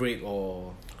smoke break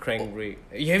or crank break.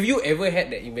 Have you ever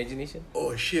had that imagination?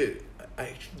 Oh shit, I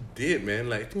actually did, man.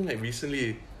 Like I think like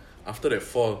recently, after that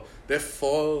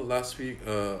fall last week.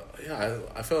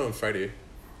 I fell on Friday.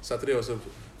 Saturday was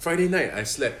Friday night. I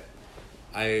slept.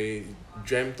 I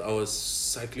dreamt I was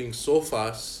cycling so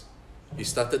fast. It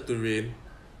started to rain.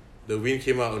 The wind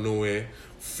came out of nowhere.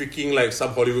 Freaking like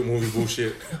some Hollywood movie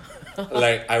bullshit.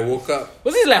 Like I woke up.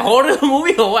 Was this like horror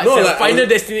movie or what? No, It's like, Final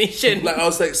Destination. Like I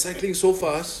was like cycling so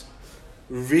fast.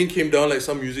 Rain came down like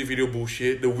some music video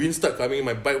bullshit. The wind started coming.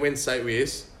 My bike went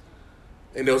sideways,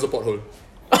 and there was a pothole.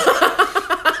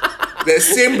 That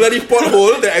same bloody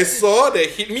pothole that I saw that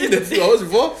hit me the few hours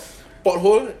before.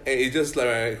 Pothole, and it just like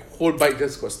my whole bike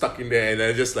just got stuck in there, and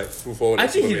I just like flew forward. I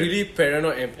think he's really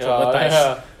paranoid and traumatized.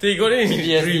 Yeah. So he got it in his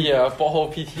PTSD, dream. yeah,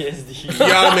 pothole PTSD.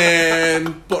 Yeah,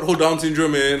 man. Pothole Down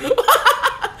syndrome, man.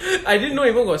 I didn't know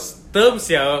even got terms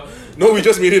here. No, we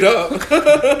just made it up.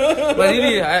 But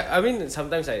really, I mean,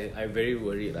 sometimes I'm very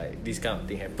worried like this kind of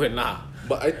thing happen lah.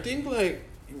 But I think like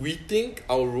we think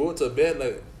our roads are bad.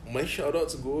 Like my shout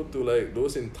outs go to like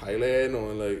those in Thailand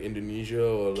or like Indonesia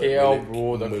or like KL,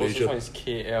 bro, the closest Malaysia. one is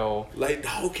KL. Like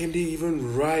how can they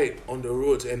even ride on the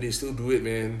roads and they still do it,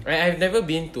 man? I've never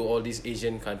been to all these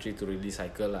Asian countries to really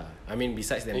cycle lah. I mean,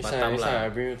 besides them Next Batam time I lah.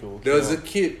 bring you to There was KL. a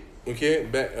kid, okay,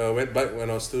 went back when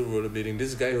I was still rollerblading.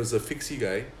 This guy was a fixie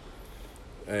guy,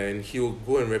 and he will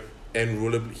go and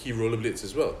he rollerblades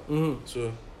as well. Mm-hmm.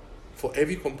 So, for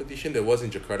every competition there was in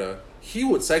Jakarta, he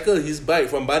would cycle his bike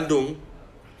from Bandung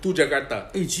to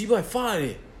Jakarta. Hey, Jibai far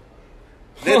eh.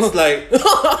 That's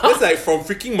like from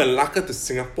freaking Malacca to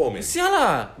Singapore, man. Sia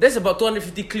lah. That's about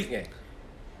 250 click eh.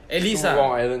 At least Two ah.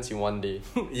 wrong islands in one day.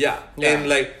 Yeah. Yeah. And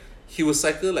like he would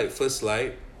cycle like first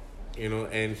light,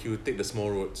 and he would take the small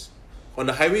roads. On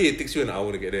the highway it takes you an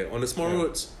hour to get there. On the small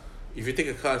roads, if you take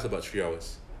a car it's about 3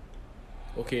 hours.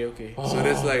 Okay. So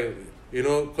that's like,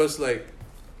 cause like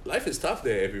life is tough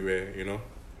there everywhere,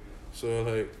 So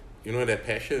like, that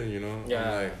passion, Yeah.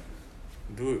 I'm like,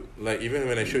 dude, like even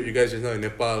when I showed you guys just now in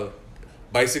Nepal,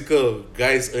 bicycle,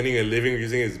 guys earning a living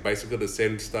using his bicycle to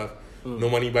send stuff. No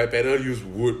money buy pedal, use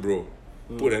wood, bro.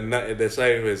 Put a nut at the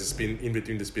side where it's a spin in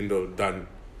between the spindle, done.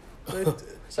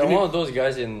 So one of those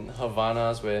guys in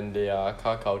Havanas when their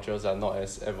car cultures are not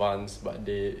as advanced, but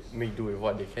they make do with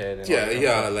what they can. And all that kind of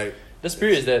stuff. like The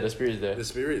spirit is there. The spirit is there. the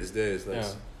spirit is there. It's like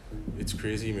Yeah. it's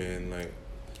crazy, man. Like,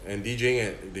 and DJing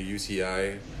at the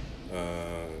UCI,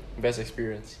 Best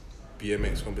experience.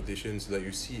 BMX competitions, like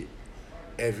you see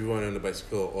everyone on the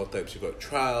bicycle, all types. You got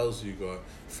trials, you got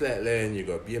flatland, you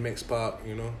got BMX park,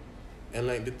 and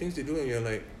like the things they do, and you're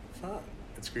like, fuck,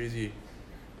 it's crazy.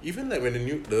 Even like when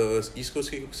the East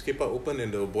Coast skate park opened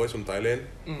and the boys from Thailand,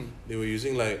 they were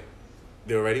using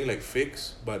they were riding like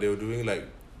fix, but they were doing like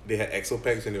they had axle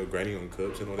packs and they were grinding on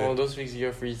curbs and all that. Oh, those fixed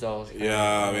gear freestyles.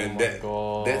 Yeah, Oh man, my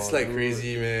God, that's like dude.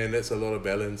 crazy, man. That's a lot of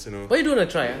balance, What you want to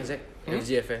try, Zach?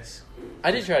 GFS. I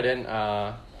did try then.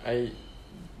 I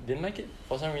didn't like it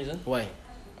for some reason. Why?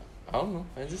 I don't know.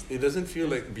 I just. It doesn't feel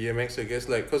like BMX, I guess,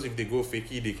 like because if they go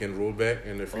fakie, they can roll back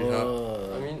and the free hop.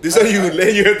 I mean, This one you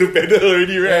have to pedal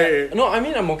already, right? yeah. No, I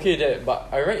mean I'm okay with that, but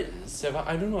I ride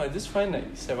I don't know. I just find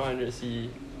like 700C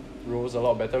rolls a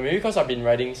lot better. Maybe because I've been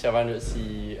riding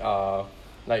 700C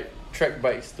like track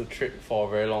bikes to trip for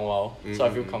a very long while, so I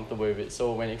feel comfortable with it.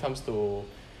 So when it comes to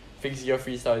fixed gear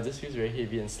freestyle, it just feels very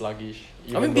heavy and sluggish.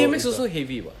 I mean, BMX also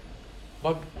heavy, what?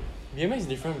 But BMX is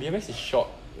different. BMX is short,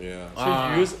 Yeah.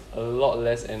 so you use a lot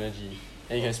less energy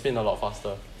and you can spin a lot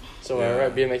faster. So when I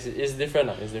ride BMX, it's different.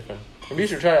 It's different. Maybe you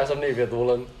should try someday if you're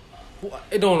Dolan.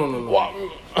 No. Wow. You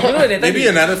know that time Maybe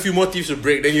another few more teeth should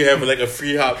break, then you have like a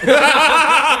free hop.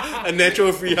 A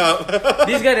natural free hop.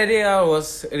 this guy that day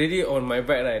was already on my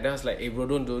bike, right? Then I was like, hey bro,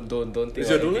 don't think. Is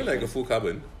your about Dolan it. like a full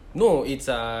carbon? No, it's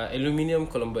aluminium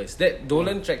Columbus. That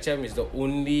Dolan Track Champ is the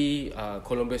only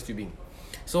Columbus tubing.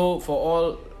 So for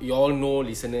all you all know,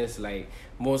 listeners, like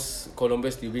most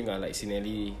Columbus tubing are like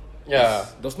Sinelli. Yeah.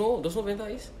 Those no Venta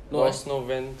is? No. Dos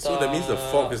Noventa. So that means the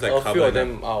fork is like a few of carbon,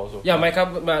 them are also. Yeah,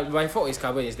 my fork is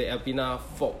carbon. It's the Alpina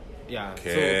fork. Yeah.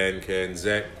 Can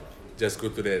Zach just go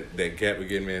to that gap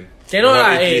again, man? Cannot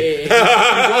lah. 180. Hey. You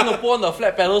don't want to put on the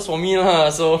flat pedals for me lah.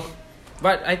 So.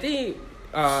 But I think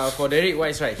for Derrick Ong,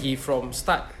 right, he from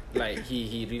start like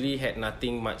he really had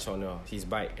nothing much on his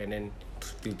bike, and then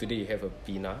till today you have a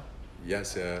Pina.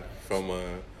 Yes, from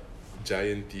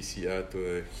giant TCR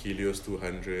to a Helios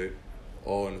 200,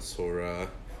 all on Sora.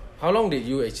 How long did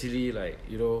you actually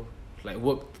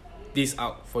work this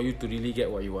out for you to really get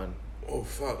what you want? Oh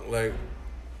fuck! Like,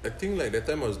 I think like that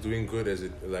time I was doing good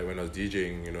when I was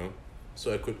DJing, you know.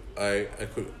 So I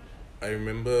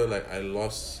remember like I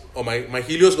lost. Oh, my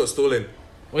Helios got stolen.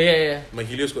 Oh yeah. My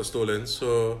Helios got stolen.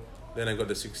 So then I got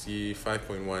the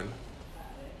 65.1.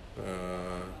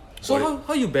 So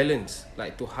how you balance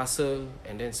like to hustle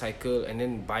and then cycle and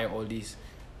then buy all these?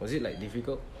 Was it like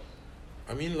difficult?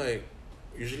 I mean, like,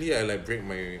 usually I like break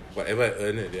my whatever I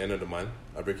earn at the end of the month.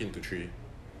 I break it into 3.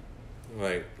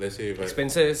 Like, let's say if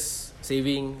expenses,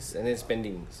 savings, and then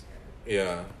spendings.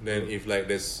 Yeah. Then if like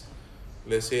let's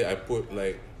say I put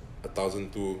like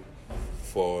 1,002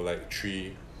 for like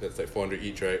 3. That's like 400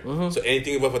 each, right? Mm-hmm. So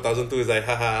anything above 1,002 is like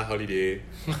haha holiday.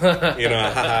 You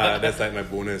know, haha, that's like my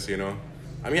bonus, you know.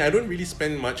 I mean, I don't really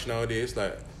spend much nowadays.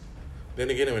 Like, then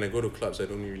again, when I go to clubs, I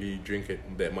don't really drink it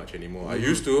that much anymore. I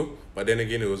used to, but then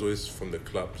again, it was always from the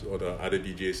clubs or the other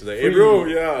DJs. It's like, hey bro,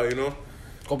 yeah, you know.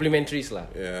 Complimentaries lah.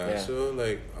 Yeah, so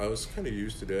like I was kind of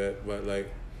used to that, but like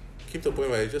came to a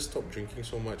point where I just stopped drinking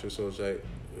so much. So I was like,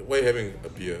 why are you having a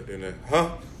beer? Then like,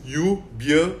 huh? You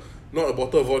beer? Not a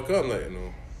bottle of vodka? I'm like,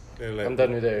 no. Then like, I'm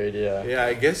done with that already. Yeah,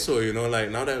 I guess so. You know,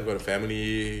 like now that I've got a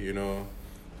family, you know.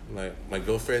 Like my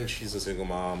girlfriend, she's a single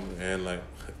mom, and like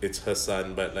it's her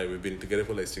son, but like we've been together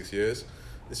for like 6 years.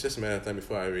 It's just a matter of time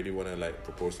before I really want to like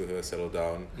propose to her, settle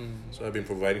down. So I've been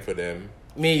providing for them.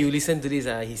 May you listen to this?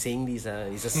 He's saying this.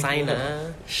 It's a sign.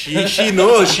 She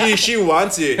knows. She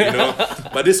wants it. You know.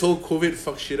 But this whole COVID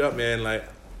fuck shit up, man. Like,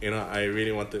 you know, I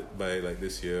really want it by like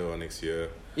this year or next year.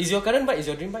 Is your current bike? Is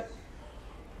your dream bike?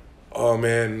 Oh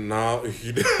man, now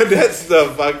that's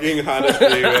the fucking hardest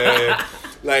thing, man.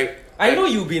 Like, I know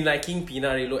you've been liking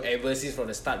Pinarello ever since from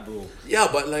the start, bro. Yeah,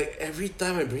 but like every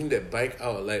time I bring that bike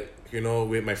out, like, you know,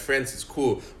 with my friends, it's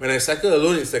cool. When I cycle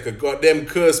alone, it's like a goddamn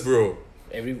curse, bro.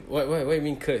 What you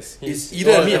mean curse? It's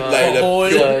either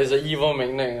it's an evil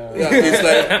magnet. Yeah, it's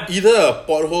like either a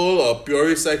pothole or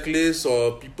purist cyclist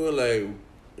or people like,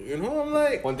 you know, I'm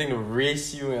like wanting to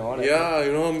race you and all that. Yeah,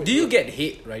 you know. Do you get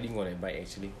hate riding on a bike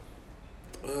actually?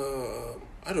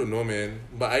 I don't know, man.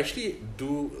 But I actually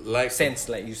do like sense.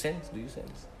 Like you sense? Do you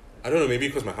sense? I don't know. Maybe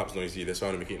because my hub's noisy. That's why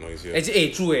I want to make it noisier. Actually,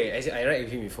 true. Actually, I ride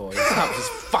with him before. His hub is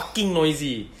fucking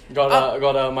noisy.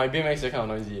 Got my BMX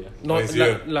kind of noisy.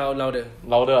 Noisier. Louder.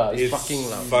 Louder. It's fucking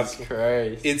loud. Jesus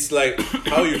Christ. It's like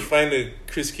how you find that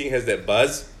Chris King has that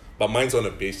buzz, but mine's on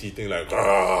a bassy thing like.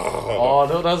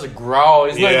 Oh, that's a growl.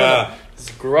 It's not even it's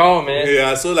a growl, man.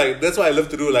 Yeah, so like that's what I love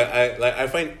to do. Like I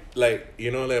find like,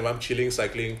 you know, like if I'm chilling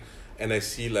cycling and I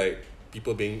see like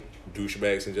people being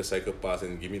douchebags and just cycle past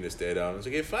and give me the stare down. It's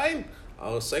like, okay, fine.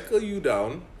 I'll cycle you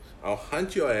down. I'll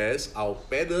hunt your ass. I'll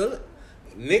pedal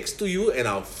next to you and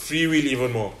I'll freewheel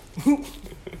even more.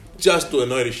 Just to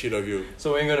annoy the shit of you.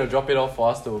 So when are you gonna drop it off for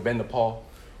us to bend the paw?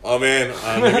 Oh man,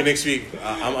 maybe next week.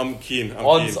 I'm keen.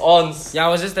 Ons. Yeah, I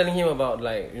was just telling him about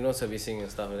like, you know, servicing and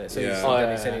stuff like that. So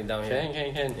he's send it down here.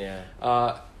 Can.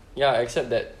 Yeah. Yeah, except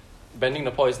that bending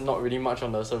the paw is not really much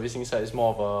on the servicing side. It's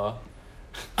more of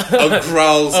a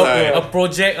growl side. A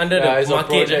project under the it's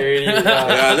market. A project really.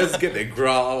 Yeah, let's get the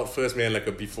growl out first, man. Like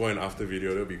a before and after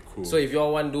video. That'll be cool. So if you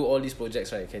all want to do all these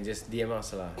projects, right, you can just DM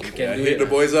us lah. You can do hit it. The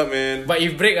boys up, man. But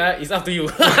if break, it's up to you.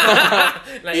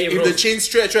 Like, if the chain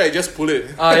stretch, right, just pull it.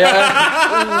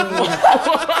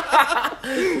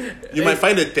 You might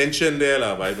find the tension there,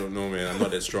 lah, but I don't know, man. I'm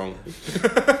not that strong.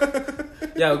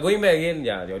 Yeah, going back again.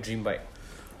 Yeah, your dream bike.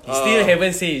 He still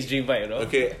haven't said his dream bike, you know?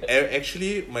 Okay,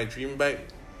 actually, my dream bike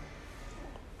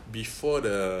before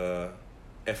the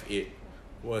F8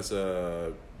 was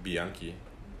a Bianchi.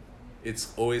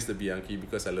 It's always the Bianchi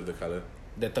because I love the color.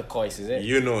 The turquoise, is it?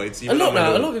 You know, it's A even lot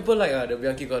of people like the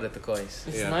Bianchi got the turquoise.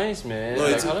 It's nice, man. No,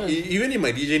 it's even in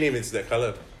my DJ name, it's that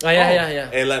color. Yeah.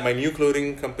 And like my new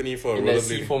clothing company for in that rollerblading.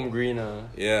 seafoam green.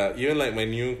 Yeah, even like my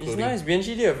new It's clothing. nice.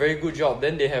 Bianchi did a very good job.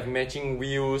 Then they have matching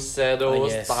wheels,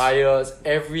 saddles, tires,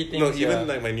 everything. No, even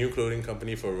like my new clothing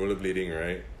company for rollerblading,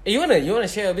 right? Hey, you wanna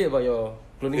share a bit about your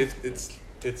clothing?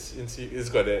 It's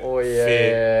got that. Oh yeah,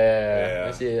 fade. yeah.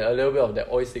 I see a little bit of that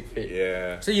oil stick fade.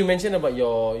 Yeah. So you mentioned about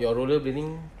your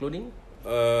rollerblading clothing.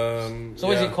 So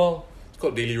what's it called? It's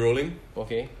called Daily Rolling.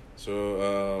 Okay. So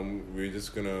we're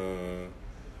just gonna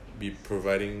be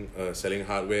providing selling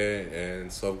hardware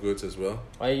and soft goods as well.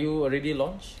 Are you already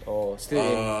launched or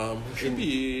still should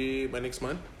be by next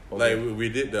month. Okay. Like we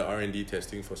did the R&D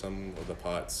testing for some of the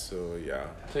parts, so yeah.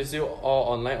 So it's still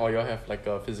all online, or you have like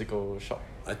a physical shop?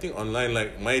 I think online,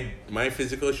 like my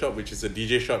physical shop, which is a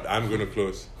DJ shop, I'm gonna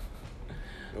close.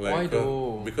 Like, Why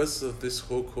though? Because of this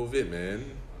whole COVID, man.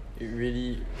 it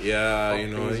really. Yeah,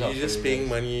 you know, Opens up you're just for you paying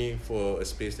guys. money for a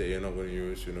space that you're not going to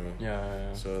use, you know.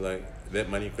 Yeah. So like that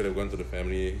money could have gone to the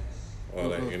family, or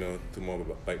like you know, to more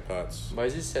bike parts. But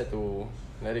is it sad to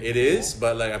let it? It go? is,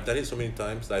 but like I've done it so many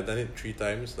times. I've done it 3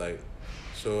 times. Like,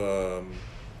 so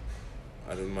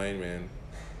I don't mind, man.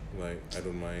 Like I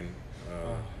don't mind.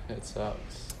 That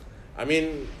sucks. I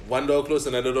mean, one door closed,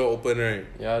 another door open, right?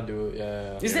 Yeah, dude.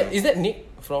 Yeah. Is that Nick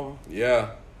from?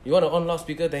 Yeah. You want to on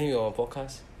loudspeaker? Then you on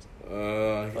podcast.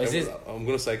 I'm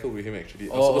gonna cycle with him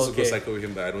actually. I'm Oh, supposed to okay. go cycle with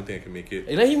him, but I don't think I can make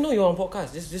it. Let him know you're on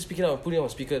podcast. Just pick it up and put it on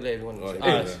speaker. Let everyone know. Oh,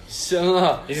 yeah. Siang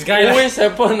lah. This guy always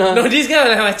happen lah. No, this guy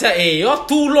like macam, you're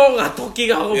too long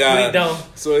talking. I'll put it down.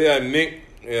 So yeah,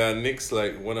 Nick's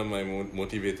like one of my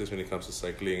motivators when it comes to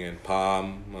cycling, and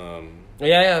Palm.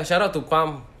 Yeah. Shout out to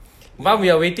Pam. Pam, we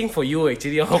are waiting for you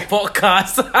actually on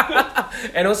podcast.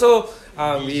 And also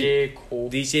DJ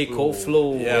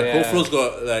Coflow. Yeah, Coflow's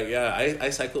got like I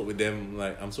cycled with them.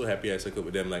 Like I'm so happy I cycled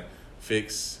with them. Like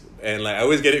Fix. And like I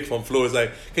always get it from Flo. It's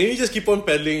like, can you just keep on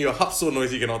pedaling? Your hub's so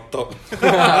noisy, you cannot talk.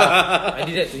 I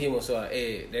did that to him also.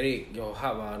 Hey, Derrick, your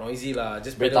hub noisy lah.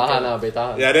 Just pedal.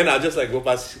 Betahan. Yeah, then I'll just like go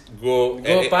past.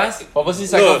 Past. Purposely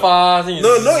cycle fast.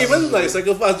 No, not even like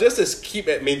cycle fast. Just keep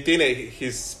maintain at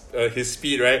his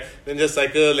speed, right? Then just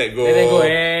cycle, let go. Then go.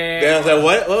 Then I was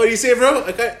like, what you say, bro?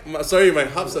 I can't. Sorry, my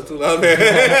hubs are too loud, man.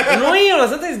 Annoying lah.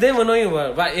 Sometimes damn annoying,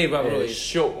 but bro, It's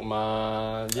shook,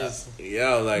 man.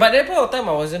 Yeah, like. But that point of time,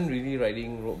 I wasn't really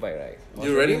riding road bike, right?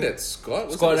 You're riding that Scott?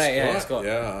 Was Scott, it right? Yeah, Scott?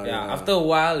 Scott. Yeah. After a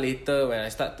while later, when I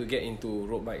start to get into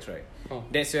road bikes, right? Oh.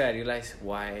 That's where I realized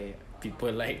why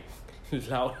people like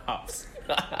loud hubs.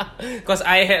 Because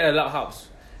I had a loud hubs.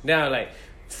 Then I'm like,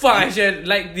 fuck, I should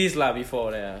like this lah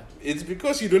before. It's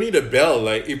because you don't need a bell.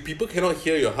 Like, if people cannot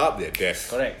hear your hub, they're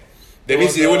deaf. Correct. That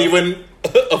means they won't even.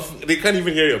 They can't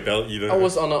even hear your bell either. I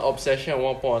was on an obsession at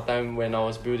one point of time when I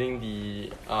was building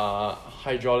the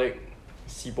hydraulic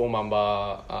Sipo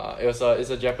Mamba. It's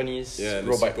a Japanese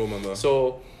road bike. Sipo Mamba.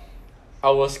 So I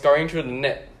was scouring through the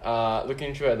net,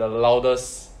 looking through at the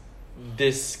loudest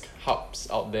disc hubs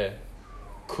out there.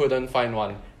 Couldn't find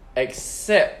one,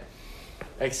 except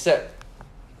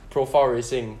Profile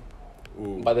Racing.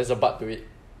 Ooh. But there's a but to it.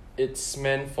 It's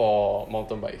meant for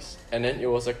mountain bikes, and then it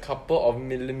was a couple of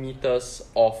millimeters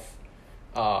off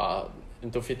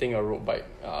into fitting a road bike.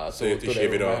 So you have to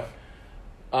shave it off?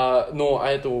 No,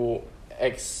 I had to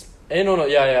no,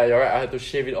 yeah, you're right. I had to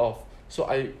shave it off. So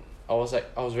I was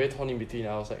very torn in between.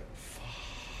 I was like,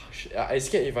 fuck. I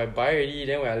scared if I buy already,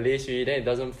 then when I lace already, then it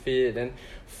doesn't fit. Then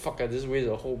fuck, I just waste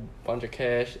a whole bunch of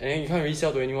cash, and then you can't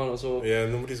resell to anyone also. Yeah,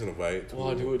 nobody's gonna buy it.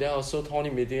 Wow, dude, then I was so torn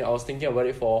in between. I was thinking about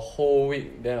it for a whole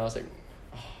week. Then I was like,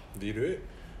 Did you do it?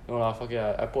 no lah, fuck it.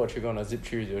 I put a trigger on a Zip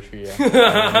 303.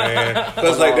 Yeah.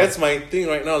 Because like that's my thing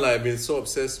right now. Like I've been so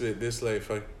obsessed with this like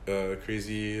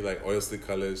crazy like oil slick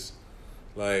colors.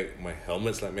 Like my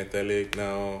helmet's like metallic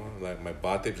now. Like my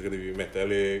bar tape's gonna be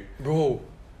metallic. Bro,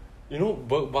 you know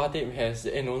Berg bar tape has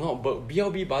not Berg,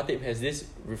 BLB bar tape has this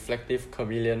reflective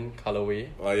chameleon colorway.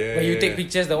 Oh yeah. When you take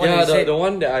pictures, the one Yeah, you said. the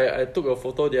one that I took a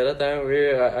photo the other time.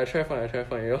 Wait, I try find.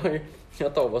 You know, you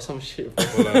talk about some shit.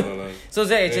 Hold on. So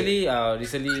Zach actually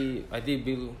recently I did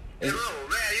build. Hello,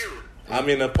 where are you? I'm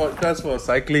in a podcast for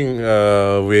cycling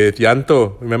with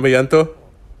Yanto. Remember Yanto?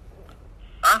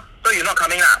 Huh? So you're not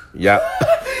coming lah? Yeah.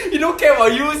 You don't care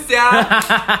about you, sia.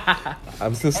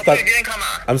 I'm still So stuck. you didn't come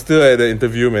ah? I'm still at the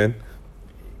interview, man.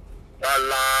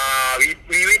 Alah, we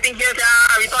waiting here sia.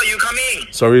 We thought you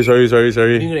coming. Sorry.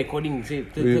 Doing recording. Say,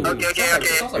 Okay.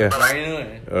 Sounds like Yeah.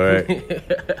 Brian. Alright.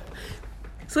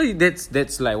 So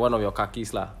that's like one of your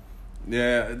kakis lah.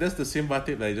 Yeah, that's the same bar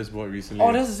tape that I just bought recently.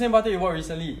 Oh, that's the same bar tape you bought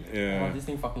recently. Yeah. Oh, this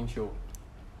thing fucking show.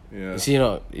 Yeah.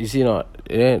 You see not?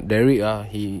 Derrick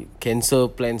he cancel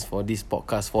plans for this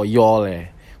podcast for y'all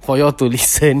for y'all to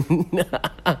listen,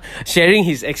 sharing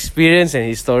his experience and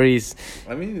his stories.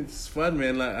 I mean, it's fun,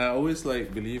 man. Like I always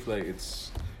like believe like it's,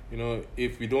 you know,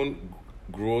 if we don't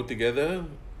grow together,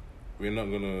 we're not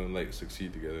gonna like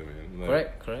succeed together, man.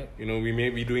 Like, Correct. You know, we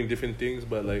may be doing different things,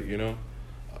 but like, you know,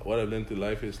 what I've learned in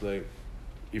life is like,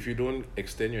 if you don't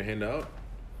extend your hand out,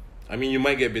 I mean, you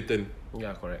might get bitten.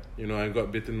 Yeah, correct. You know, I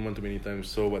got bitten one too many times.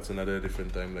 So what's another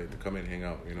different time like to come and hang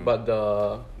out? You know, But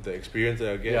the experience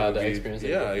that I get. Yeah, will the be- experience that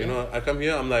you Yeah, get, you know, I come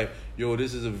here, I'm like, yo,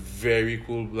 this is a very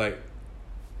cool like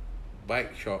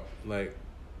bike shop. Like,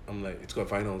 I'm like, it's got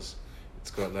vinyls,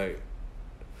 it's got like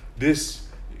this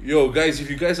Yo, guys, if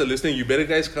you guys are listening, you better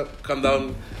guys come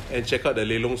down and check out the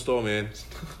Lelong store, man.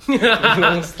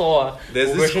 Long store. There's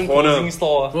this Progression corner. clothing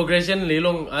store. Progression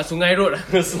Lelong Sungai Road.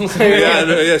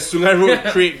 Yeah, Sungai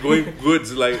Road crate going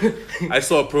goods. Like, I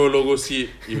saw a Pro logo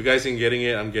seat. If you guys ain't getting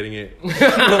it, I'm getting it.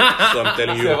 So I'm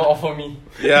telling you. Never offer me.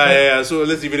 Yeah. So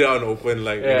let's leave it out and open.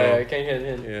 Like, Yeah, you know.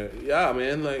 can. Yeah,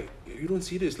 man. Like, you don't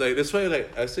see this. Like, that's why,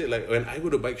 like, I said, like, when I go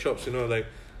to bike shops, you know, like,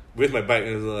 with my bike,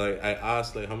 and like, I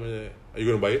ask, like, how much are you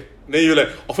gonna buy it? And then you like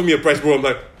offer me a price, bro. I'm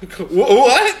like,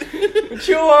 what?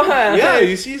 Sure. Yeah,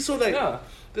 you see, so like, Yeah.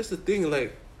 that's the thing.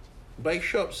 Like, bike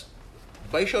shops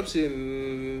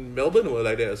in Melbourne were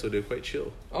like that, so they're quite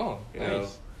chill. Oh, You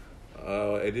nice.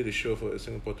 know, I did a show for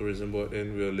Singapore Tourism Board,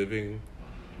 and we were living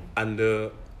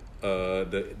under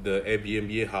the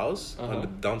Airbnb house on the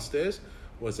downstairs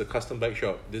was a custom bike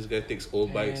shop. This guy takes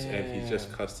old bikes and he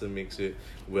just custom makes it,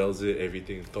 welds it,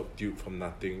 everything, top tube from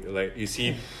nothing. Like you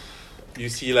see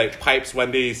like pipes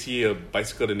one day, you see a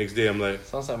bicycle the next day. I'm like,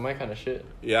 Sounds like my kind of shit.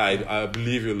 yeah, I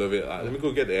believe you'll love it. Let me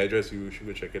go get the address. You should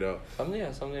go check it out.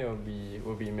 Someday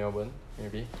will be in Melbourne,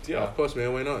 maybe. Yeah, of course,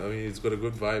 man. Why not? I mean, it's got a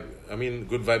good vibe. I mean,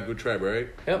 good vibe, good tribe, right?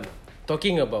 Yep.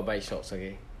 Talking about bike shops,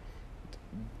 okay.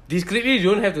 Discreetly,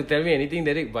 you don't have to tell me anything,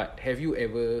 Derek, but have you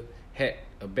ever had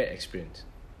a bad experience?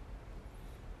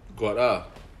 Got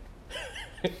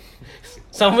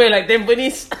Somewhere like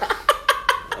Tampines?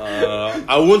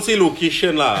 I won't say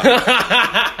location lah.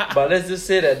 But let's just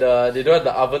say that they don't have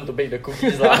the oven to bake the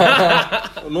cookies lah.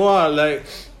 No, like,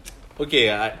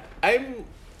 okay, I'm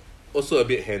also a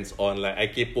bit hands on. Like, I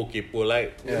kepo,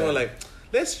 like, you know, like,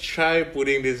 let's try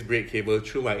putting this brake cable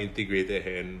through my integrated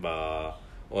handbar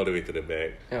all the way to the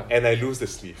back, and I lose the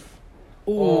sleeve.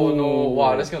 Oh no!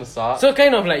 Wow, that's gonna suck. So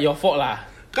kind of like your fault lah.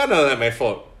 Kind of like my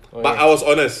fault, but I was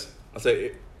honest. I was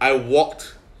like, I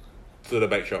walked to the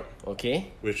bike shop,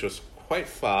 Okay. which was quite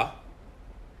far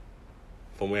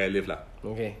from where I live lah.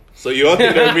 Okay. So you all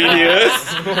take the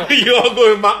radius, you all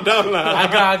go and mark down lah.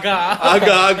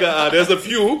 Agak-agak. There's a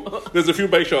few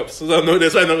bike shops. So no,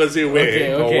 that's why I'm not gonna say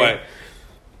where or what.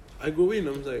 I go in,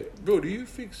 I'm like, bro, do you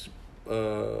fix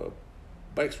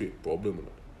bikes with problem or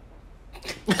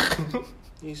not?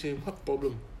 He say, what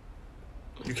problem?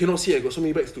 You cannot see I got so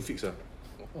many bikes to fix.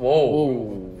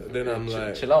 Whoa. Then I'm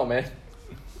like, Chill out, man.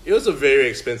 it was a very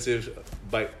expensive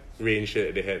bike range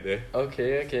that they had there.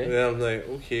 Okay. And then I'm like,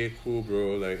 okay, cool,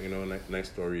 bro. Like, you know, nice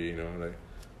story, you know. Like,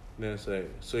 then it's like,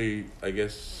 so I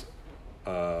guess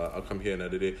I'll come here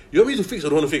another day. You want me to fix or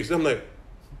don't want to fix? Then I'm like,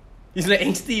 It's like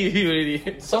angsty with you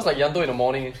already. Sounds like Yanto in the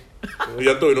morning.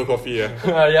 Yanto, you know, coffee,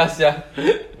 yeah. Yes, yeah.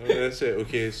 And then I said,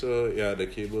 okay, so yeah, the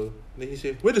cable. Then he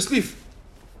said, where the sleeve?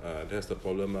 That's the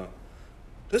problem lah.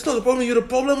 That's not the problem, you're the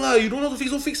problem lah. You don't know how to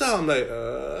fix, don't fix lah. I'm like,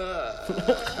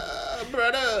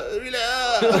 brother,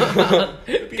 relax.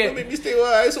 People make mistake,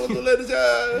 I just want to learn this.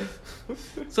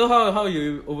 So how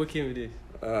you overcame with this?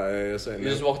 It's like, You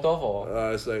just walked off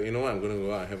or? it's like, you know what, I'm gonna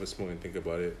go out and have a smoke and think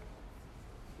about it.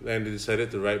 Then they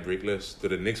decided to ride brakeless to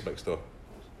the next bike store.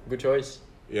 Good choice.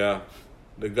 Yeah,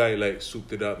 the guy like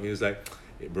souped it up. He was like,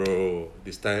 hey bro,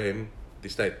 this time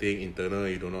thing internal,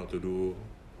 you don't know what to do.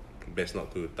 Best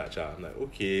not to touch. I'm like,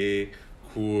 okay,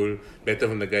 cool. Better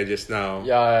from the guy just now.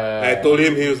 Yeah. I told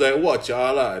him, he was like, what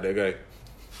chala, that guy.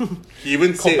 He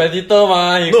even said, Competitor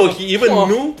ma. he even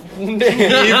knew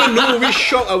which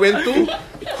shop I went to.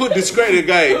 Could describe the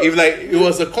guy. If like it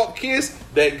was a court case,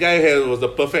 that guy was the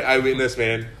perfect eyewitness,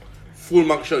 man. Full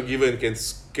mugshot given,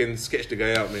 can sketch the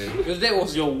guy out, man. Because that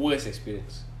was your worst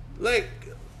experience. Like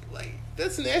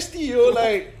that's nasty, yo.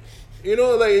 Like, you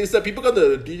know, like it's like people come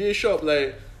to the DJ shop,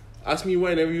 like ask me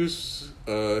why I never use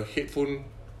headphone.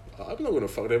 I'm not gonna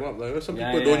fuck them up. Like some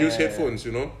people don't use headphones,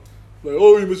 you know. Like,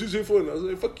 oh, you must use headphones. I was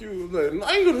like, fuck you. Like,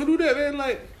 I ain't gonna do that, man.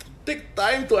 Like, take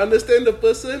time to understand the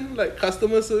person. Like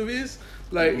customer service.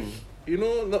 Like, you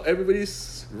know, not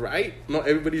everybody's right, not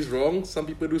everybody's wrong. Some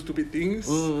people do stupid things.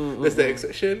 That's the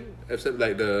exception. Except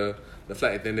like the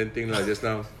flight attendant thing like just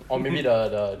now. Or maybe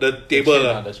the table chain,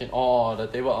 lah. the chain. Oh, the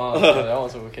table. That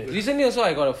was okay. Recently also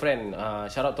I got a friend,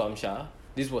 shout out to Amsha.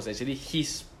 This was actually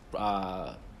his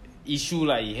issue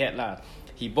lah he had lah.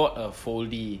 He bought a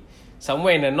foldy.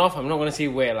 Somewhere in the north, I'm not gonna say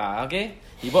where lah, okay?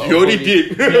 He bought You already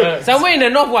did. Somewhere in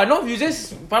the north, what? North you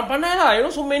just pandai lah, you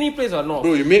know, so many places are north.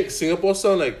 Bro, you make Singapore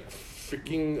sound like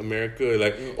freaking America,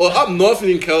 like up north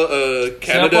in Canada.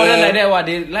 Singaporean like that, what?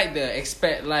 They like the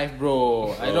expat life,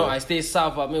 bro. I know I stay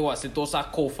south, I mean what?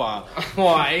 Sentosa Cove, wow,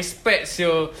 expats,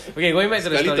 yo. Okay, going back to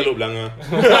the Sekali story. Teluk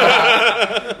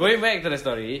Belanga. Going back to the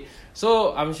story.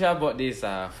 So Amsha bought this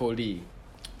foldy.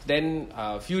 Then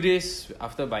a few days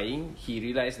after buying, he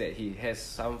realized that he has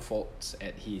some faults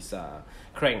at his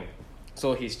crank.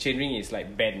 So his chainring is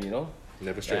like bent, you know.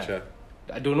 Never stretch, Yeah.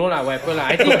 I don't know lah what happened lah.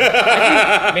 I think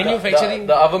manufacturing.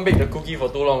 The oven baked the cookie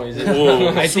for too long, is it? Oh,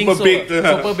 I think super so. big.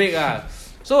 Super big ah.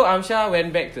 So Amsha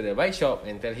went back to the bike shop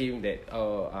and tell him that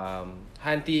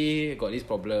Hanti got this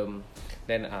problem,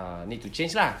 then need to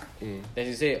change lah. Then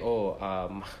she say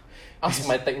Ask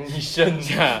my technician.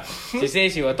 yeah. She say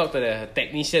she will talk to the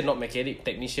technician, not mechanic,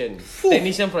 technician.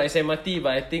 Technician from SMRT,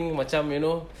 but I think macam, you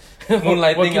know,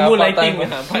 Moonlighting, moonlighting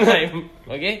part-time. part-time.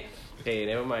 Okay,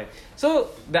 never mind.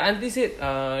 So the auntie said,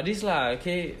 this lah,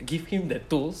 okay, give him the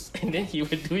tools and then he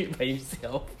will do it by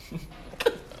himself.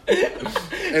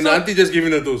 And the auntie just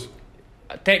giving the tools.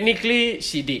 Technically,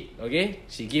 she did. Okay,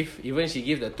 she give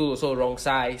the tool also wrong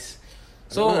size.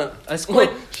 So a square.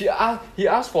 He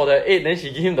asked for the 8, then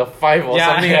she gave him the 5 or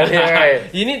something like that, right?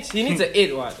 He needs an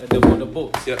 8 what the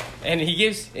bolts. Yeah. And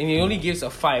he only gives a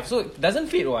 5, so it doesn't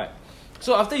fit what.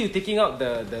 So after you taking out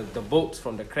the bolts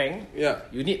from the crank, Yeah.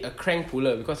 you need a crank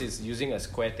puller because it's using a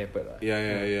square tapered. What.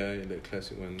 Yeah, the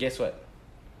classic one. Guess what?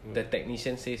 The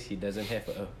technician says he doesn't have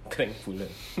a crank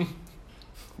puller.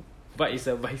 But it's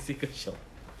a bicycle shop.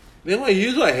 Then why you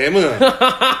use a hammer?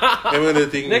 Hammer the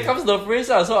thing. Then comes the phrase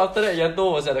so after that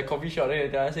Yanto was at the coffee shop,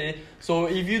 then they say, so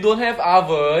if you don't have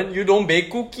oven, you don't bake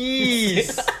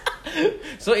cookies.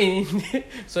 So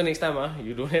next time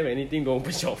you don't have anything, don't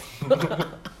open shop.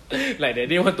 Like that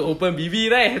they want to open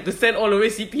BB, right? Have to send all the way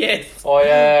CPS. Oh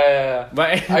yeah.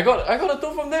 But I got a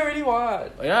tool from there already,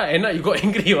 what? yeah, and now you got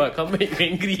angry, what? Come back, you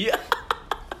angry.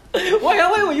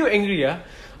 Why were you angry?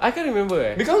 I can't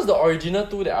remember. Because the original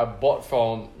tool that I bought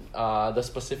from the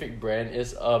specific brand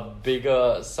is a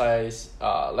bigger size.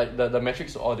 Like the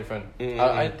metrics are all different.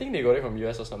 I think they got it from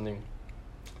US or something.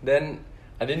 Then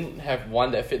I didn't have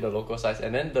one that fit the local size,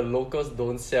 and then the locals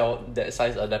don't sell that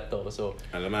size adapter also.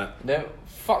 Alamak. Then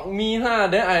fuck me lah.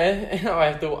 Then I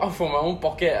have to out from my own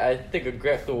pocket. I take a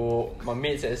grab to my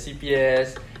mates at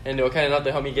CPS, and they were kind enough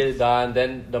to help me get it done.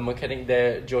 Then the mechanic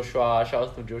there, Joshua, shout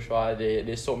out to Joshua.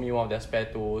 They sold me one of their spare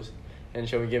tools, and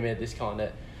shall we give me a discount on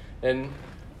that. Then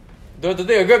don't have to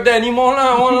take a grab there anymore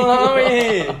lah. I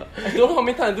don't know how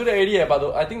many times I do that already,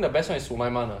 but I think the best one is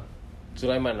Sulaiman.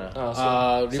 Sulaiman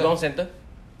Rebound Center.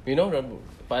 You know,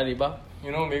 Pada Rebound.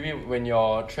 You know, maybe when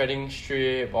you're treading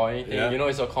strip or anything, you know,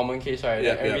 it's a common case, right?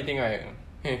 Yeah, like everything, right?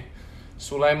 Hey,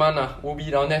 Sulaiman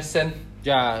Ubi down there, send.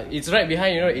 Yeah, it's right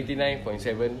behind, you know,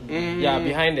 89.7. Yeah,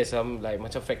 behind there's some like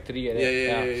macam factory.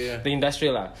 Yeah. The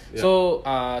industrial lah. Yeah. So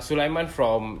Sulaiman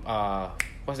from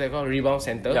what's that called? Rebound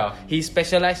Center. Yeah. He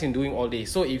specialized in doing all this.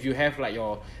 So if you have like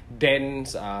your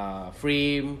dense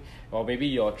frame or maybe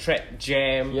your tread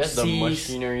jam, He has the seats,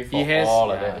 machinery for he has,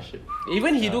 all of that shit.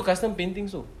 Even he do custom painting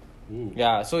so. Ooh.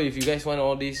 Yeah, so if you guys want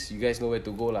all this, you guys know where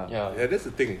to go lah. Yeah. Yeah, that's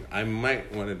the thing. I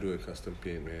might want to do a custom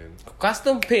paint, man.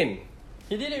 Custom paint.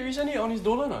 He did it recently on his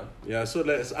Dolan. Yeah, so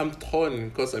I'm torn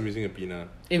because I'm using a Pina.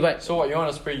 But So what, you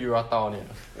want to spray Urata on it?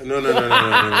 No.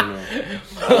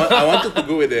 I wanted to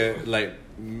go with a like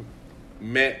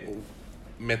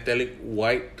metallic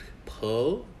white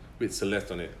pearl with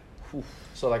Celeste on it.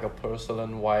 So like a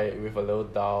porcelain white with a little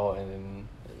dial and then...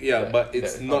 Yeah, that- but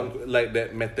it's that- not like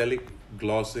that metallic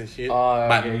gloss and shit. Oh,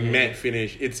 but okay. matte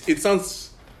finish. It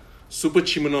sounds super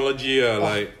chimonology.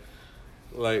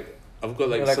 Like I've got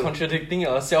You're like like some, contradicting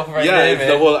yourself right yeah, there, it's man.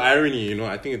 the whole irony. You know,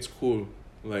 I think it's cool.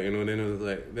 Like, you know, then it was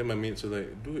like, then my mates were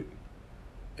like, dude,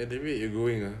 at the rate you're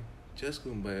going, just go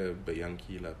and buy a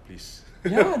Bianchi lah, please.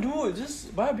 Yeah, dude,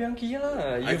 just buy a Bianchi lah.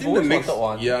 I You've think the always next, wanted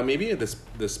one. yeah, maybe the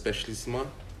Specialissima.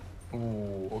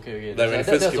 Ooh, okay. Like when it That's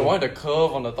first the came one out. with the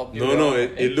curve on the top tube. No, Eh?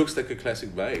 it looks like a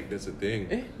classic bike. That's the thing.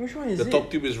 Which one is The it? top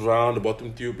tube is round, the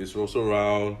bottom tube is also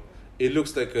round. It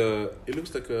looks like a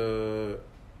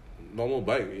normal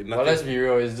bike. Well, let's be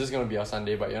real, it's just gonna be a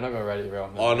Sunday bike. You're not gonna ride it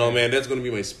around. Oh no, man, that's gonna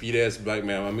be my speed ass bike,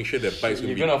 man. I'll make sure that bike's gonna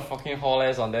You're be. gonna fucking haul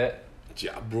ass on that.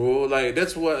 Yeah, bro. Like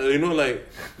that's what, you know.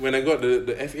 Like when I got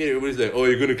the F8, everybody's like, "Oh,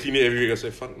 you're gonna clean it every week." I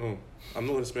said, "Fuck no, I'm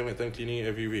not gonna spend my time cleaning it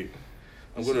every week.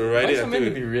 I'm gonna ride Bikes it are meant to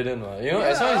until." be ridden, you know.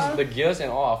 As long as the gears and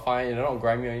all are fine, they're not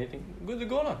grimy or anything, good to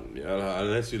go lah. Yeah, lah,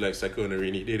 unless you like cycle on a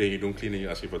rainy day, then you don't clean and you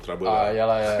ask me for trouble. lah.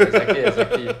 Yeah,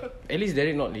 exactly. at least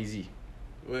Derrick not lazy.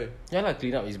 Why? Yeah lah,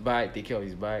 clean up his bike, take care of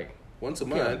his bike. Once a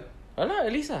Okay month? lah,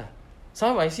 at least lah.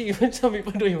 Some I see even some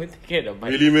people don't even take care of the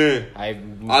bike. Really, man? I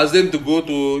Ask them to go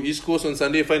to East Coast on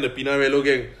Sunday, find the Pinarello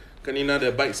gang. Kanina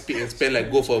the bike speed and span, like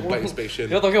go for a bike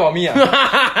inspection. You're talking about me,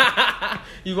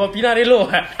 you got Pinarello.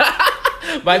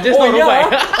 But just not road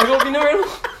bike. I got Pinarello.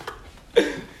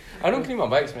 I don't clean my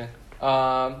bikes, man.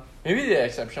 Maybe the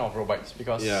exception of road bikes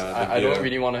because Yeah, I don't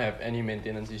really want to have any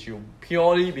maintenance issue.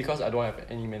 Purely because I don't have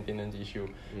any maintenance issue.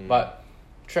 But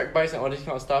track bikes and all this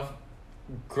kind of stuff,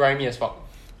 grimy as fuck.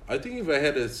 I think if I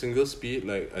had a single speed,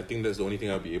 like I think that's the only thing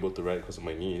I'll be able to ride because of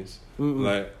my knees.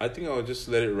 Like I think I'll just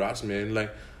let it rust, man.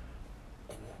 Like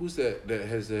who's that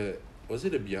has the, was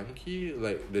it a Bianchi,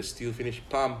 like the steel finish?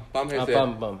 Palm has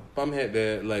that. Palm had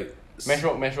the like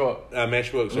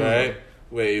Meshworks, right?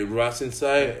 Where it rusts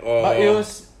inside. Or but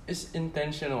it's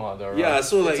intentional, the rust. Yeah,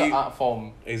 so like it's an art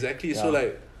form. Exactly. Yeah. So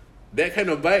like that kind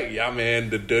of bike, yeah, man.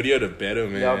 The dirtier, the better,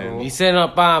 man. Yeah, bro. He said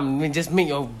not palm. Just make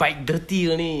your bike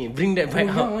dirty only. Bring that bike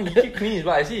out. He keep cleaning his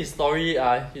bike. I see his story.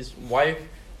 His wife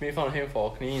made fun of him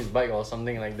for cleaning his bike or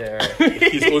something like that. Right?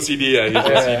 He's OCD,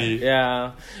 OCD.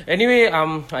 Yeah. Anyway,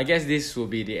 I guess this will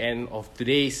be the end of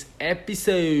today's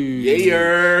episode.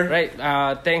 Yeah. Right.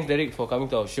 Thanks, Derrick, for coming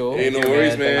to our show. Hey, no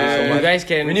worries, man. Thank you so much. You guys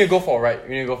can. We need to go for a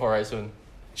ride. Soon.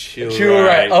 Chill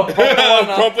ride. ride. A proper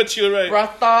one. Proper chill ride.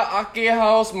 Prata, Ake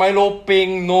House, Milo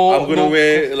Ping. No. I'm gonna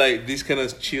wear like these kind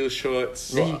of chill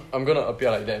shorts. Bro, I'm gonna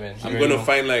appear like that, man. I'm gonna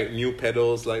find like new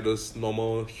pedals, like those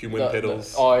normal human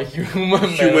pedals.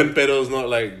 Human pedals, not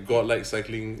like godlike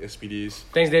cycling SPDs.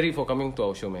 Thanks, Derrick, for coming to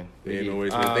our show, man. Yeah, no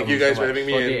worries, man. Thank you guys for having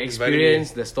me for and the inviting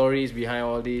experience, the stories behind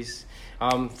all this.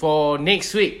 For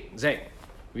next week, Zach,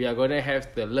 we are gonna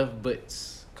have the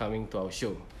Lovebirds coming to our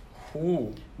show.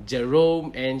 Who?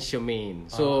 Jerome and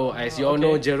Charmaine. So as you all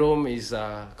know, Jerome is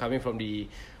coming from the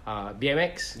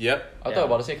BMX. Yep. I thought you were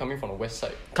about to say coming from the west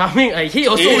side. Coming, he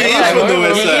also He is from the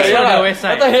west side. He's from the west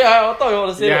side. I thought you were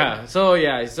about to say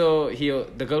So he,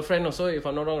 the girlfriend also, if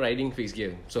I'm not wrong, riding fixed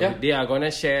gear. So they are gonna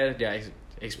share their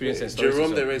experience and stories.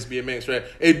 Jerome that rides BMX, right?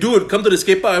 Hey, dude, come to the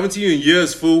skate park. I haven't seen you in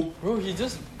years, fool. Bro, he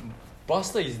just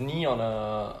busted his knee on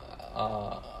a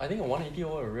I think a 180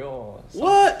 over a rail.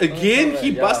 What? Again?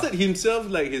 He Yeah. busted himself,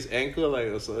 like his ankle, like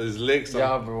his legs.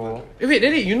 Yeah, bro. Wait,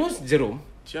 Derrick, you know Jerome?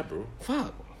 Yeah, bro.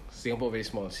 Fuck. Singapore very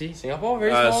small. See? Singapore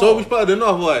very small. So which part of the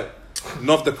north? What?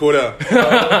 North Dakota.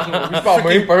 Which part of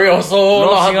Marine Parade also?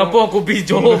 North Singapore could be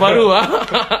Johor Bahru.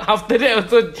 After that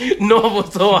also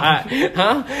North also.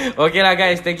 Okay lah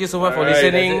guys, thank you so much for Alright,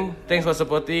 listening. Thanks for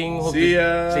supporting. Hope See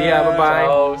ya. See ya. Bye bye.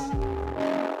 Ciao.